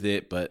away with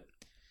it, but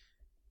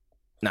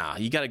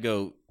you gotta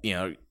go.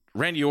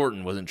 Randy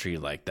Orton wasn't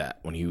treated like that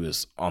when he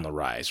was on the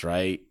rise,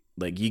 right?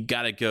 Like, you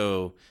gotta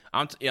go.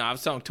 I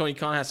was telling Tony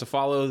Khan should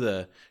follow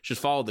the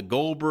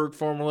Goldberg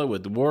formula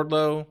with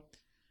Wardlow.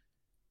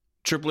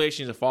 Triple H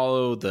needs to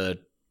follow the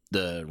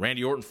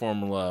Randy Orton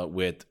formula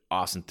with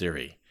Austin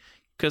Theory,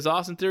 because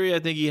Austin Theory, I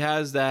think he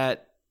has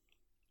that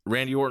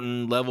Randy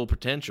Orton level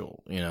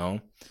potential,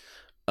 but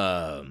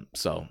I'm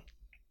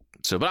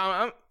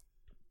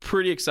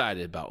pretty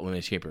excited about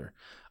Elimination Chamber.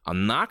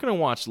 I'm not going to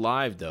watch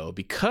live though,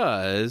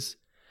 because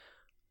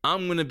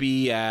I'm going to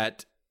be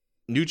at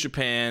New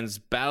Japan's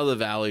Battle of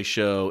the Valley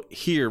show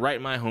here, right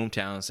in my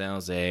hometown, San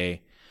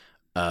Jose.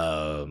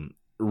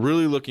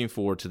 Really looking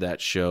forward to that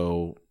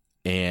show.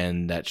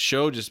 And that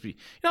show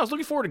I was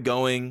looking forward to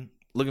going,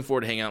 looking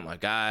forward to hanging out with my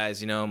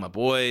guys, my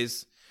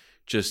boys,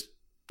 just,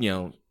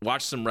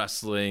 watch some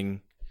wrestling.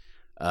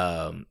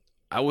 I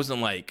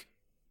wasn't like,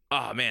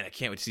 oh man, I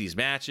can't wait to see these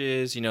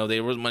matches.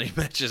 There wasn't many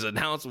matches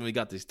announced when we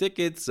got these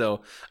tickets.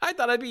 So I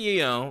thought I'd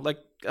be, like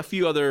a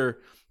few other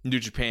New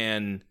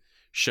Japan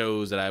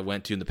shows that I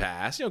went to in the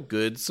past,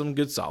 some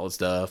good solid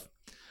stuff.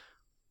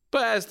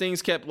 But as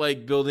things kept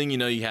building,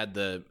 you had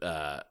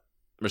the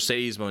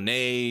Mercedes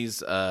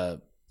Monet's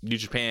New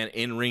Japan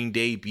in-ring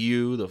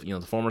debut,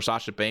 the former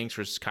Sasha Banks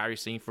versus Kairi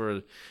Sane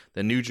for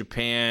the New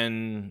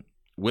Japan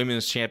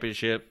Women's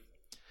Championship.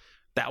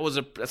 That's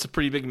a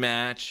pretty big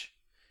match,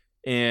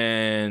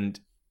 but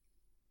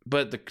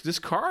this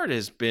card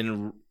is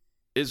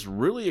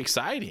really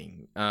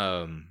exciting.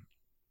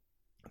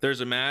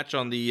 There's a match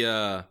on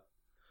the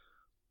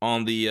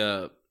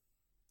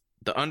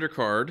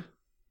undercard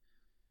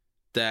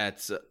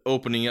that's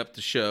opening up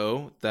the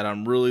show that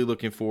I'm really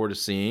looking forward to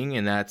seeing,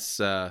 and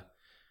that's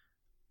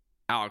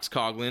Alex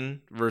Coughlin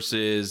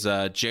versus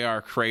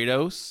JR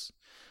Kratos.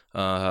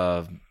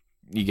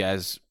 You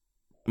guys,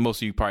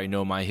 most of you probably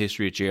know my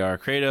history at JR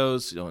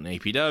Kratos on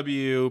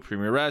APW,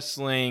 Premier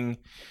Wrestling.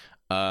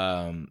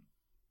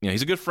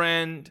 He's a good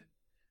friend.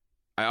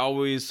 I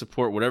always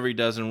support whatever he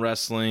does in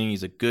wrestling.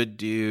 He's a good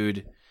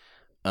dude.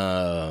 It's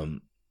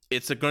going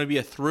to be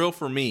a thrill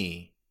for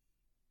me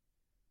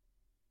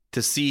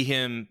to see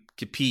him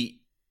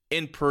compete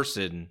in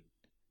person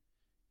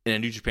in a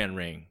New Japan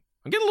ring.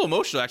 I'm getting a little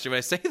emotional, actually, when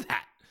I say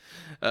that.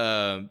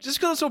 Just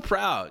because I'm so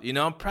proud.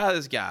 I'm proud of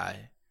this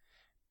guy.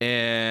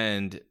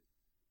 And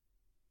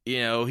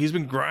he's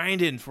been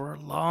grinding for a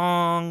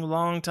long,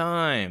 long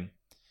time.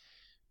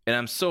 And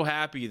I'm so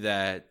happy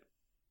that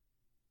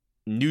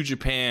New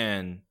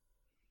Japan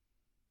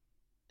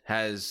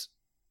has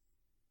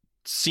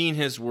seen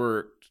his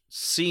work,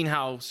 seen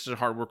how such a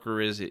hard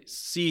worker is,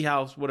 see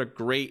what a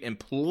great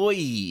employee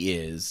he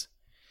is,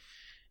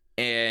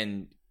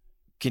 and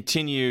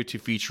continue to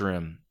feature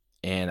him.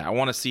 And I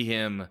want to see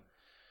him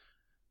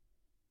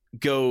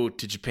go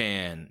to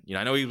Japan.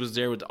 I know he was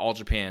there with All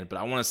Japan, but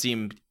I want to see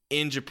him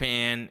in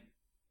Japan,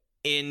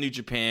 in New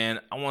Japan.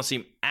 I want to see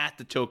him at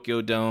the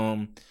Tokyo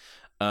Dome.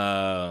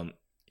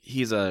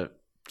 He's a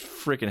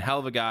freaking hell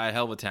of a guy,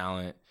 hell of a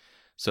talent.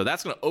 So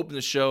that's going to open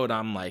the show, and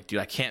I'm like, dude,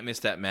 I can't miss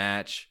that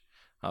match.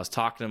 I was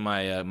talking to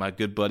my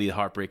good buddy, the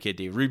Heartbreak Kid,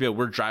 Dave Rubio.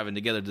 We're driving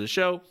together to the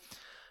show.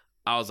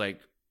 I was like,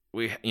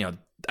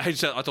 I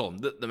told him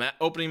the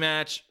opening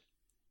match,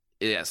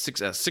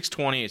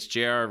 6:20. It's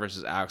JR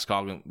versus Alex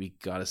Coughlin. We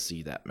got to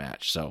see that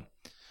match. So,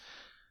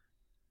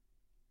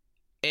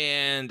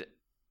 and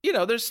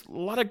there's a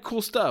lot of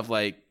cool stuff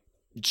like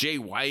Jay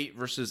White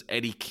versus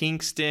Eddie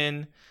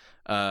Kingston.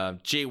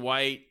 Jay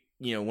White,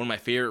 one of my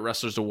favorite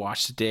wrestlers to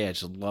watch today. I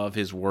just love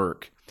his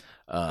work.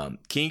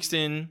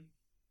 Kingston,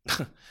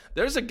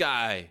 there's a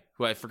guy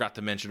who I forgot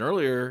to mention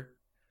earlier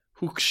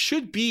who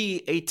should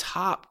be a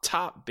top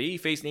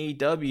babyface in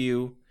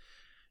AEW,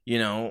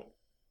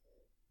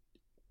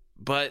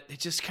 but it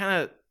just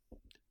kind of,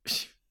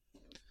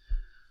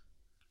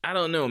 I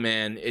don't know,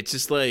 man. It's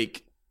just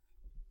like,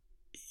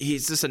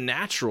 he's just a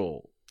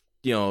natural.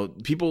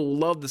 People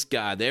love this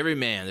guy, the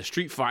everyman, the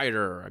street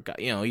fighter.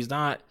 He's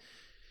not,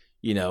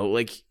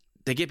 like,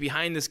 they get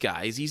behind this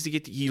guy. He's easy to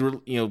get. He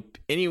can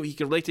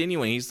relate to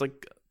anyone. He's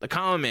like a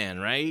common man,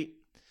 right?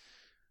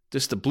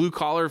 Just a blue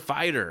collar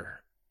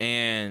fighter,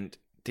 and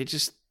they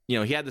just, he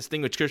had this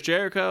thing with Chris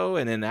Jericho,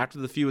 and then after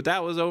the feud with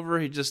that was over,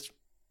 he just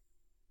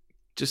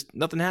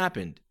nothing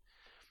happened.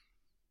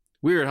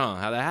 Weird, huh?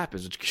 How that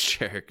happens with Chris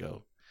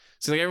Jericho.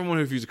 So like everyone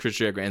who feuds with Chris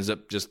Jericho ends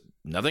up just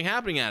nothing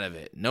happening out of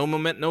it.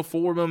 No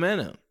forward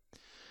momentum.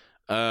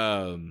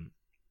 But,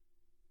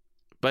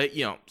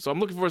 so I'm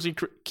looking forward to seeing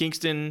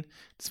Kingston.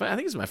 I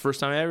think it's my first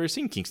time I've ever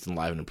seen Kingston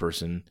live in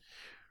person.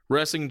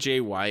 Wrestling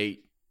Jay White.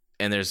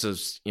 And there's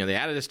this, they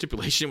added a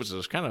stipulation, which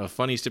was kind of a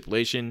funny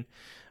stipulation.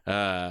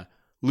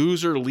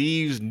 Loser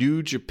leaves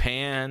New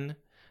Japan.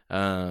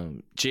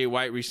 Jay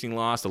White recently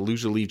lost a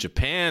loser leave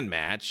Japan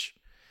match.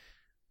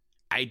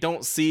 I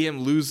don't see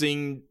him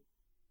losing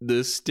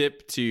the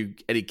stip to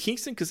Eddie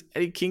Kingston, because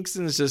Eddie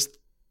Kingston is just,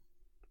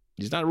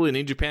 he's not really a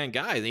New Japan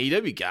guy. He's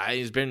an AEW guy.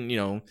 He's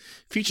been,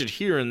 featured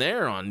here and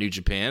there on New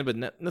Japan, but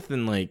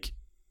nothing like,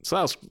 so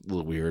that was a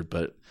little weird.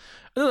 But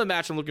another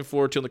match I'm looking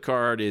forward to on the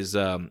card is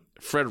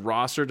Fred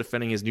Rosser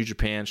defending his New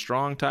Japan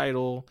Strong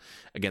title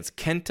against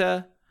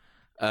Kenta.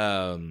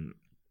 Fred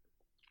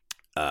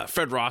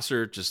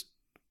Rosser, just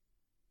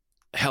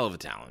hell of a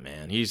talent,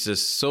 man. He's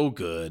just so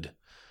good.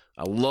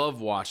 I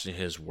love watching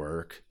his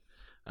work.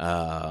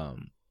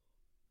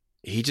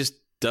 He just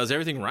does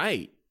everything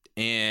right.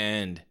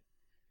 And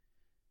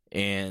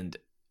I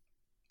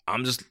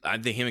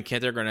think him and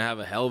Kenta are going to have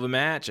a hell of a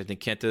match. I think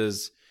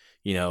Kenta's,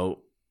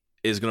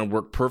 is going to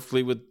work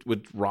perfectly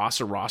with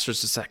Rosser. Rosser's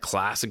just that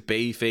classic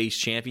babyface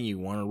champion you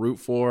want to root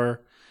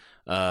for.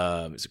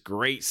 It's a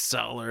great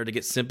seller to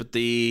get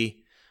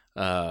sympathy.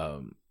 I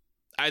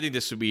think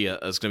this would be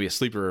it's going to be a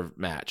sleeper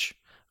match.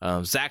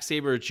 Zack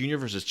Sabre Jr.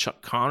 versus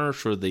Chuck Connors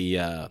for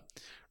the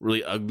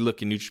really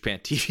ugly-looking New Japan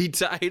TV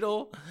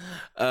title.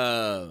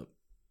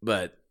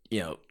 But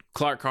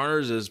Clark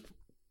Connors is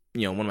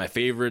one of my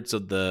favorites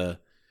of the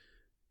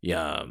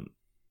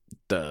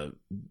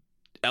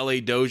LA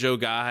Dojo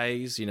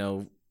guys.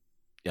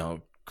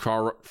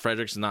 Carl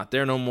Fredericks is not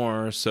there no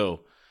more,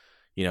 so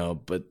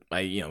but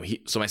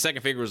so my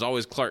second favorite was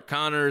always Clark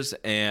Connors,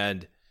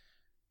 and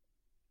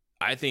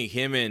I think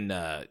him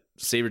and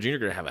Sabre Jr. are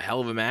gonna have a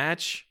hell of a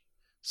match.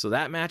 So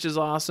that match is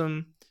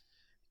awesome.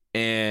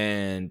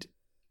 And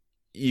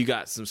you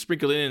got some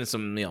sprinkled in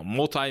some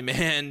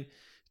multi-man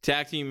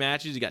tag team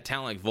matches. You got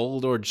talent like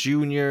Volador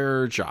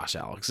Jr., Josh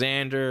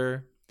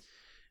Alexander.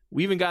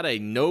 We even got a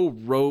no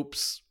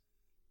ropes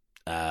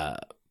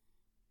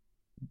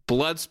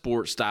blood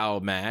sport style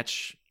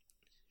match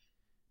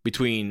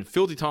between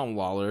Filthy Tom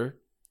Lawler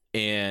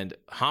and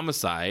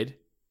Homicide,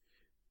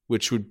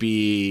 which would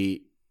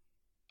be,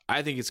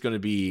 I think it's going to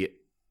be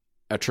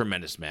a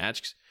tremendous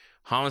match.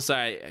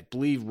 Homicide, I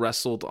believe,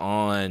 wrestled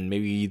on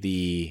maybe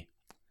the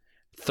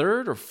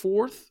third or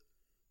fourth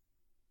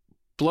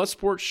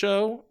Bloodsport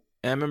show.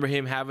 And I remember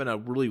him having a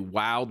really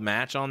wild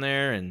match on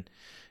there, and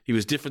he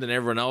was different than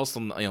everyone else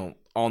on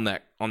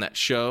that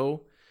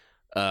show.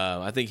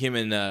 I think him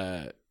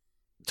and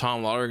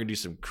Tom Lawler are gonna do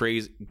some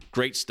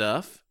great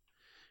stuff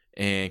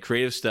and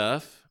creative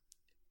stuff,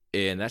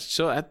 and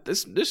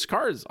this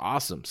card is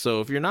awesome.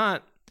 So if you're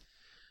not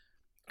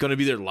gonna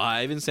be there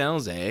live in San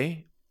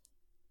Jose,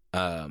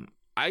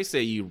 I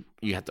say you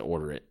have to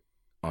order it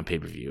on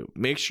pay-per-view.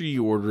 Make sure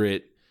you order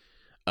it.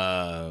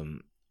 I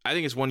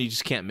think it's one you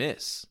just can't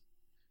miss,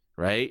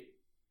 right?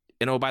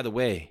 And oh, by the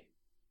way,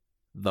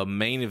 the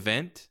main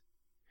event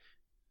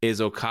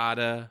is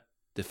Okada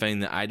defending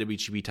the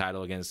IWGP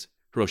title against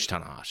Hiroshi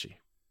Tanahashi.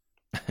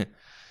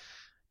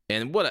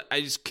 And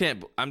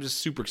I'm just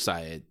super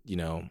excited,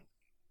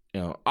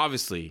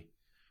 obviously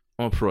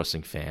I'm a pro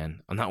wrestling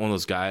fan. I'm not one of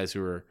those guys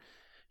who are,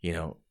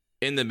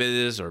 in the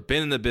business or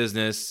been in the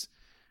business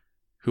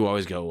who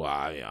always go,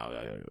 I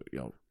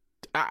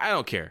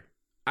don't care.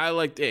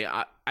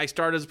 I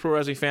started as a pro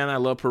wrestling fan. I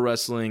love pro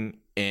wrestling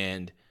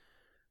and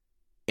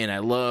I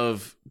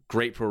love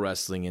great pro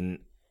wrestling, and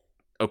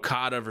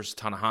Okada versus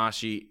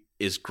Tanahashi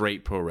is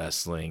great pro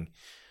wrestling.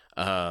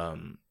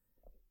 To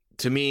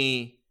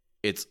me,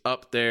 it's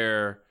up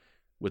there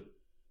with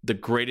the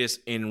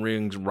greatest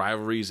in-ring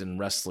rivalries in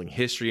wrestling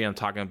history. I'm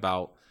talking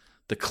about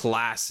the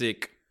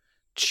classic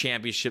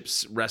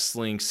championships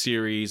wrestling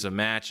series of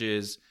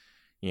matches.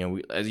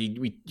 You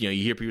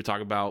hear people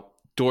talk about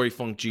Dory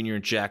Funk Jr.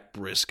 and Jack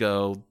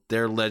Briscoe,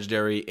 their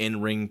legendary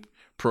in-ring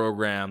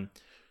program.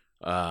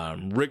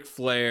 Ric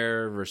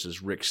Flair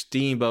versus Rick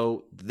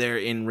Steamboat, their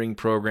in-ring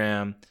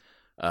program.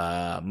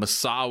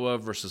 Misawa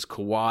versus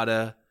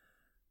Kawada,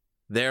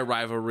 their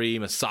rivalry.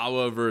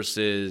 Misawa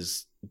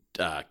versus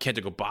Kenta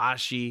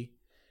Kobashi.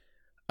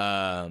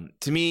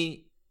 To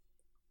me,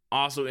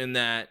 also in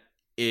that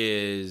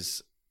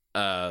is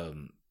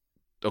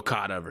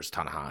Okada versus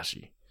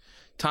Tanahashi.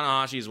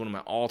 Tanahashi is one of my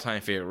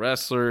all-time favorite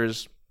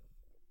wrestlers.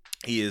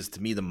 He is,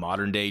 to me, the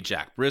modern-day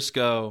Jack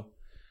Briscoe.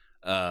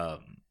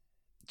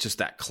 Just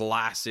that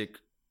classic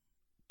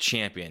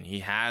champion. He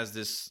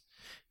has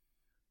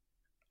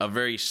a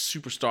very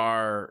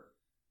superstar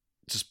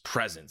just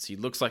presence. He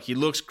looks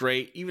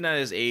great. Even at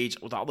his age,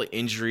 with all the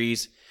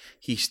injuries,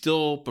 he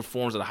still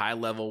performs at a high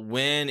level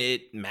when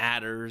it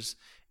matters.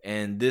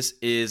 And this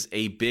is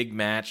a big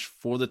match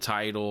for the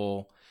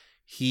title.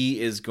 He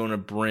is going to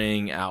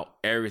bring out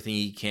everything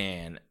he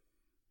can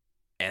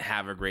and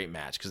have a great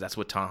match, because that's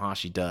what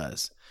Tanahashi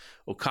does.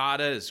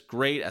 Okada is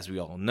great, as we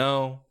all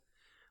know.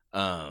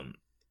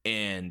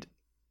 And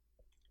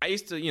I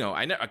used to,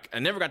 I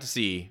never got to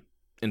see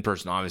in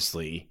person,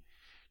 obviously,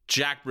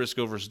 Jack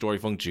Briscoe versus Dory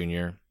Funk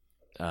Jr.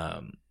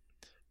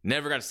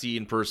 Never got to see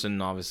in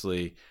person,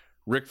 obviously,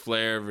 Ric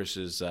Flair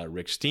versus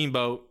Rick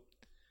Steamboat.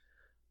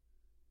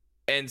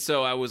 And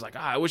so I was like, we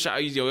always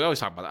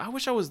talk about that. I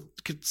wish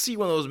could see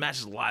one of those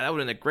matches live. That would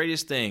have been the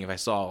greatest thing if I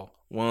saw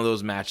one of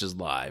those matches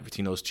live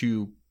between one of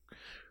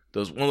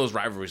those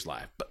rivalries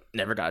live, but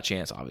never got a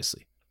chance,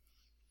 obviously.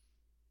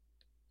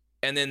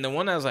 And then the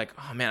one I was like,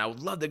 oh man, I would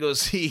love to go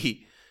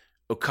see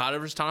Okada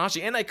versus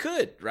Tanahashi. And I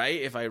could,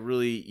 right? If I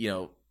really,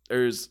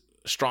 there's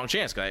a strong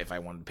chance, because if I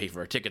wanted to pay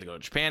for a ticket to go to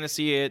Japan to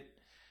see it,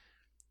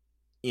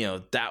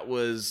 that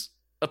was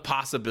a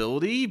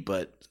possibility,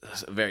 but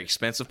a very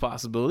expensive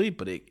possibility,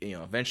 but it,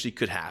 eventually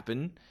could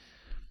happen.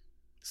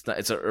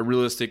 It's a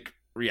realistic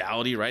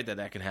reality, right?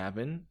 That can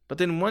happen. But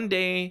then one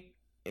day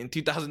in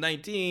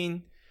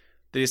 2019,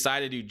 they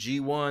decided to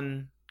do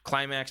G1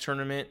 Climax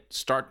tournament,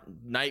 start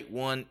night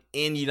one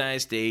in the United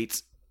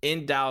States,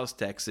 in Dallas,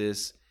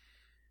 Texas.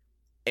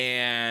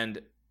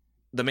 And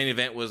the main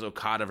event was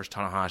Okada versus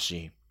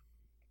Tanahashi.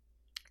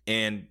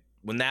 And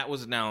when that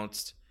was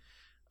announced,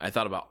 I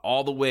thought about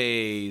all the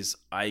ways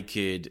I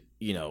could,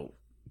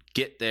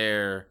 get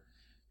there,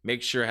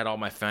 make sure I had all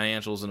my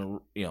financials and,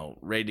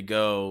 ready to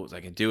go so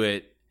I could do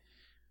it.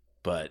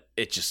 But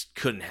it just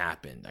couldn't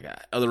happen. I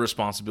got other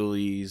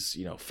responsibilities,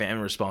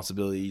 family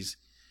responsibilities,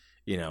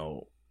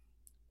 I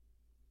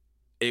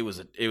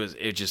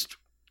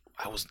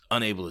was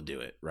unable to do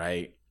it,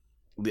 right?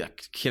 I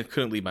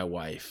couldn't leave my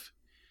wife,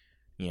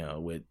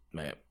 with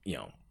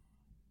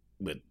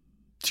with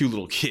two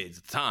little kids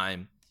at the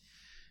time,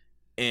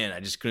 and I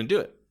just couldn't do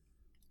it.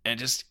 And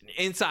just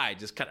inside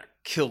just kind of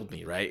killed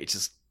me, right? It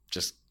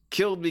just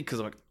killed me, because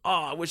I'm like, oh,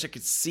 I wish I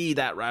could see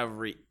that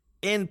rivalry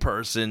in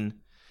person.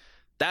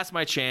 That's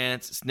my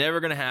chance. It's never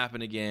going to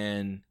happen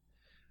again.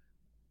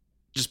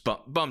 Just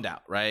bummed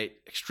out, right?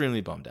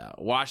 Extremely bummed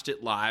out. Watched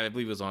it live. I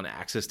believe it was on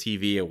Access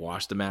TV. I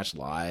watched the match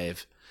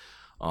live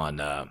on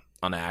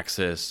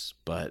Access.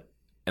 And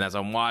as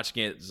I'm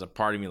watching it, there's a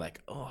part of me like,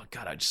 oh,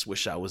 God, I just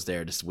wish I was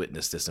there to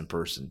witness this in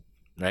person,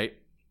 right?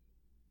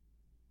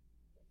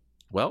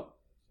 Well,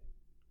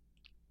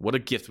 what a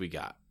gift we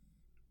got.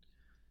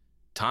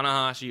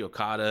 Tanahashi,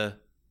 Okada,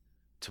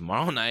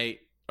 tomorrow night,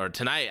 or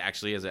tonight,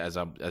 actually, as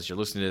you're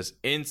listening to this,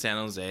 in San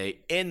Jose,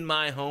 in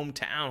my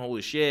hometown.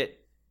 Holy shit.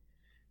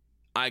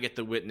 I get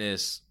to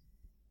witness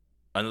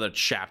another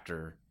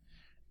chapter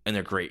in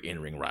their great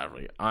in-ring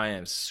rivalry. I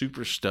am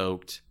super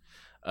stoked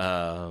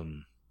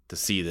to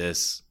see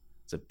this.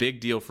 It's a big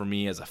deal for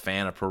me as a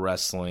fan of pro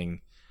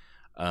wrestling.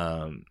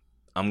 I'm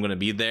going to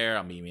be there.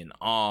 I'm even in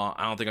awe.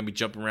 I don't think I'll be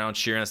jumping around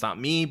cheering. It's not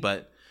me,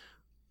 but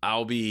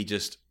I'll be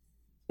just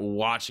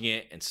watching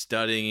it and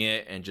studying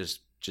it and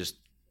just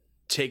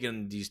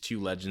taking these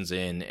two legends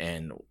in,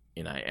 and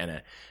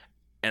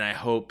I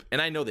hope, and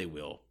I know they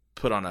will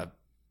put on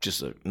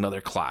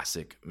another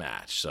classic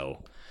match.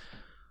 So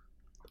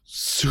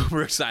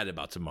super excited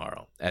about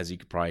tomorrow, as you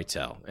could probably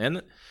tell.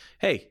 And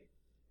hey,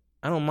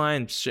 I don't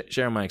mind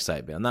sharing my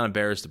excitement. I'm not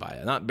embarrassed by it.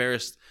 I'm not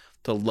embarrassed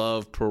to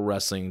love pro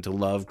wrestling, to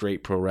love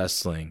great pro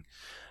wrestling.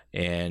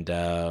 And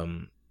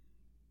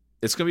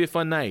it's going to be a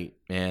fun night,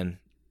 man.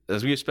 It's going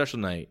to be a special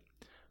night.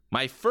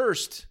 My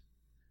first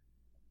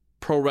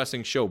pro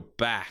wrestling show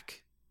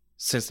back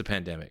since the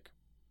pandemic.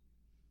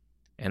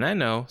 And I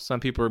know some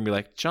people are going to be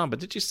like, John, but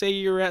did you say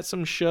you were at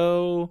some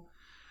show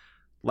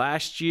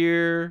last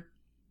year?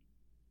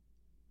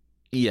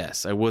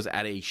 Yes, I was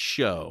at a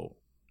show.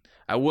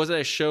 I was at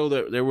a show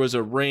that there was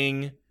a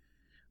ring.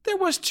 There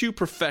was 2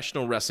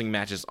 professional wrestling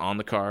matches on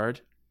the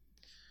card.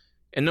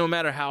 And no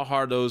matter how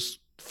hard those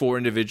 4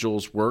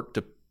 individuals worked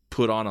to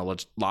put on a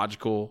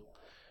logical,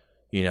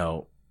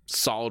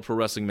 solid pro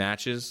wrestling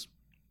matches,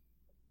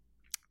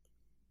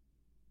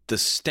 the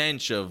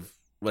stench of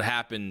what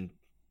happened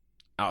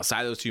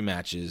outside those 2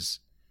 matches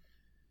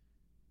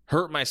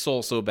hurt my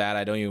soul so bad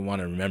I don't even want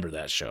to remember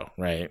that show,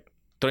 right?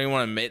 Don't even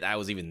want to admit I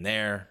was even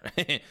there.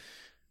 I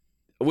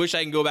wish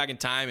I can go back in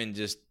time and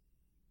just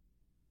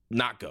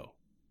not go.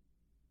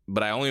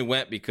 But I only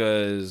went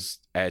because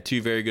I had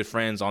 2 very good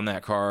friends on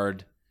that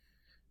card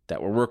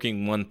that were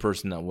working. One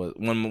person that was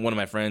one of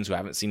my friends who I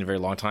haven't seen in a very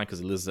long time because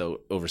he lives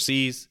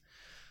overseas.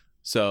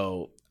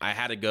 So I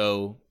had to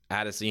go. I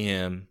had to see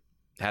him.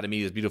 I had to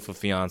meet his beautiful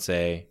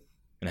fiance,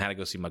 and I had to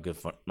go see my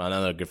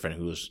another good friend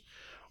who was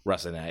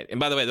wrestling that night. And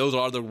by the way, those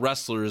are the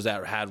wrestlers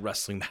that had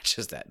wrestling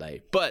matches that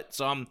night.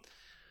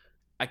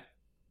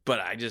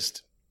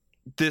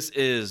 This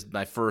is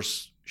my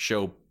first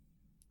show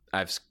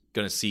I'm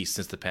going to see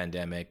since the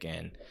pandemic,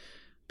 and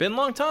been a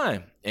long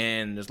time.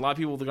 And there's a lot of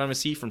people that are going to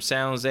see from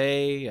San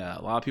Jose. A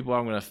lot of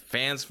people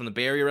fans from the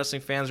Bay Area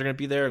wrestling fans are going to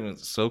be there.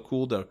 It's so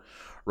cool to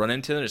run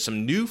into them. There's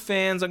some new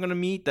fans I'm going to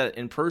meet that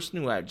in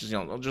person who I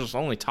just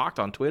only talked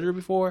on Twitter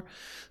before.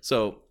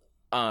 So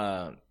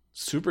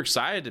super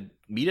excited to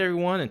meet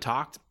everyone and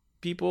talk to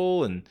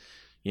people, and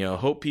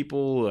hope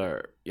people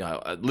are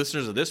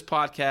listeners of this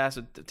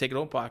podcast, the Take It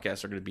Home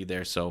podcast, are going to be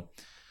there. So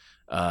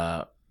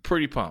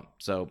pretty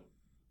pumped. So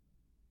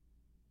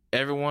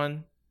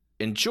everyone,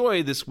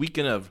 enjoy this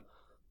weekend of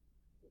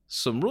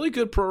some really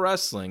good pro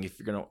wrestling. If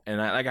you're gonna, and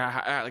I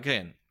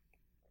again,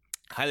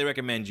 highly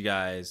recommend you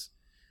guys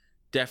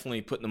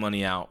definitely putting the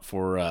money out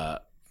for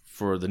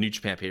the New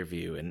Japan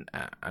pay-per-view. And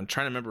I'm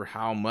trying to remember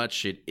how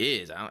much it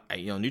is.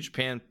 New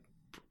Japan,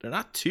 they're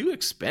not too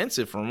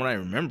expensive from what I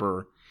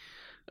remember.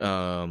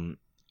 I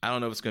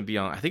don't know if it's going to be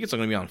on. I think it's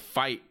going to be on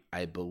Fight,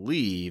 I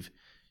believe.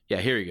 Yeah,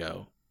 here you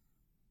go.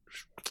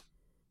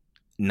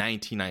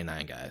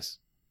 $19.99, guys.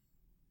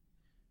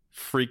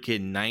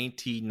 Freaking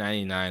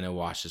 $19.99 to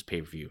watch this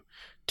pay-per-view.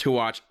 To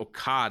watch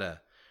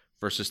Okada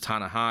versus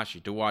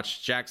Tanahashi. To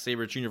watch Jack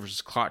Sabre Jr.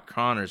 versus Clark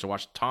Connors. To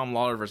watch Tom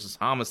Lawler versus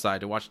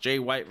Homicide. To watch Jay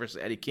White versus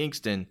Eddie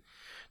Kingston.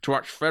 To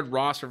watch Fred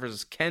Rosser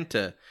versus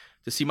Kenta.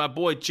 To see my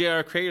boy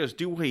J.R. Kratos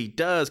do what he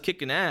does,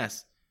 kicking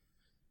ass.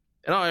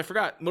 And I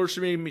forgot, Motor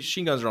City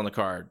Machine Guns are on the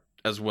card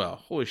as well.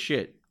 Holy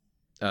shit.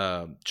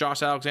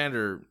 Josh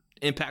Alexander,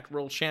 Impact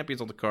World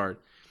Champions on the card.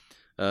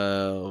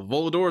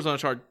 Volador's on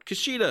the card.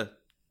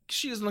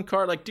 Kishida's on the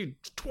card. Like,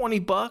 dude,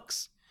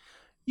 $20?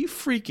 You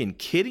freaking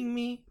kidding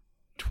me?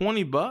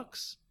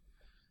 $20?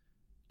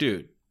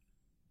 Dude,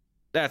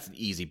 that's an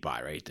easy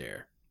buy right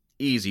there.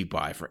 Easy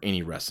buy for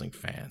any wrestling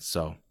fan.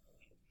 So,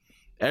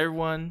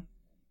 everyone,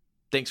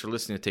 thanks for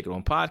listening to Take It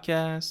Home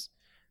Podcast.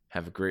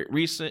 Have a great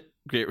weekend.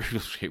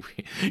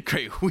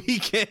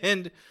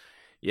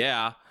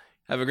 Yeah.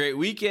 Have a great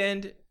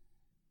weekend.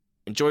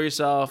 Enjoy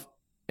yourself.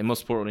 And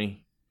most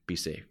importantly, be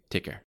safe.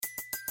 Take care.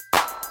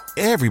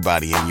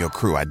 Everybody in your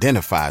crew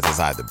identifies as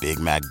either Big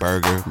Mac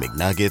Burger,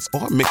 McNuggets,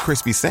 or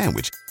McCrispy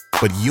Sandwich.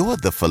 But you're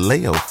the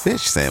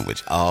Filet-O-Fish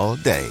Sandwich all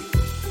day.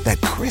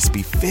 That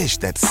crispy fish,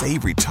 that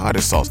savory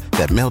tartar sauce,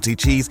 that melty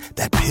cheese,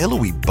 that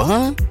pillowy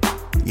bun.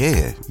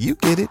 Yeah, you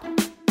get it.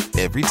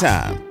 Every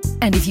time.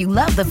 And if you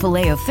love the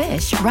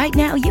Filet-O-Fish, right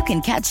now you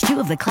can catch 2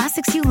 of the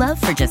classics you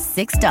love for just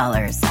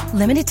 $6.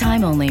 Limited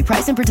time only.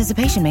 Price and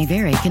participation may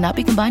vary. Cannot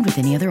be combined with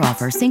any other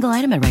offer. Single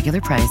item at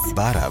regular price.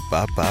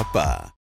 Ba-da-ba-ba-ba.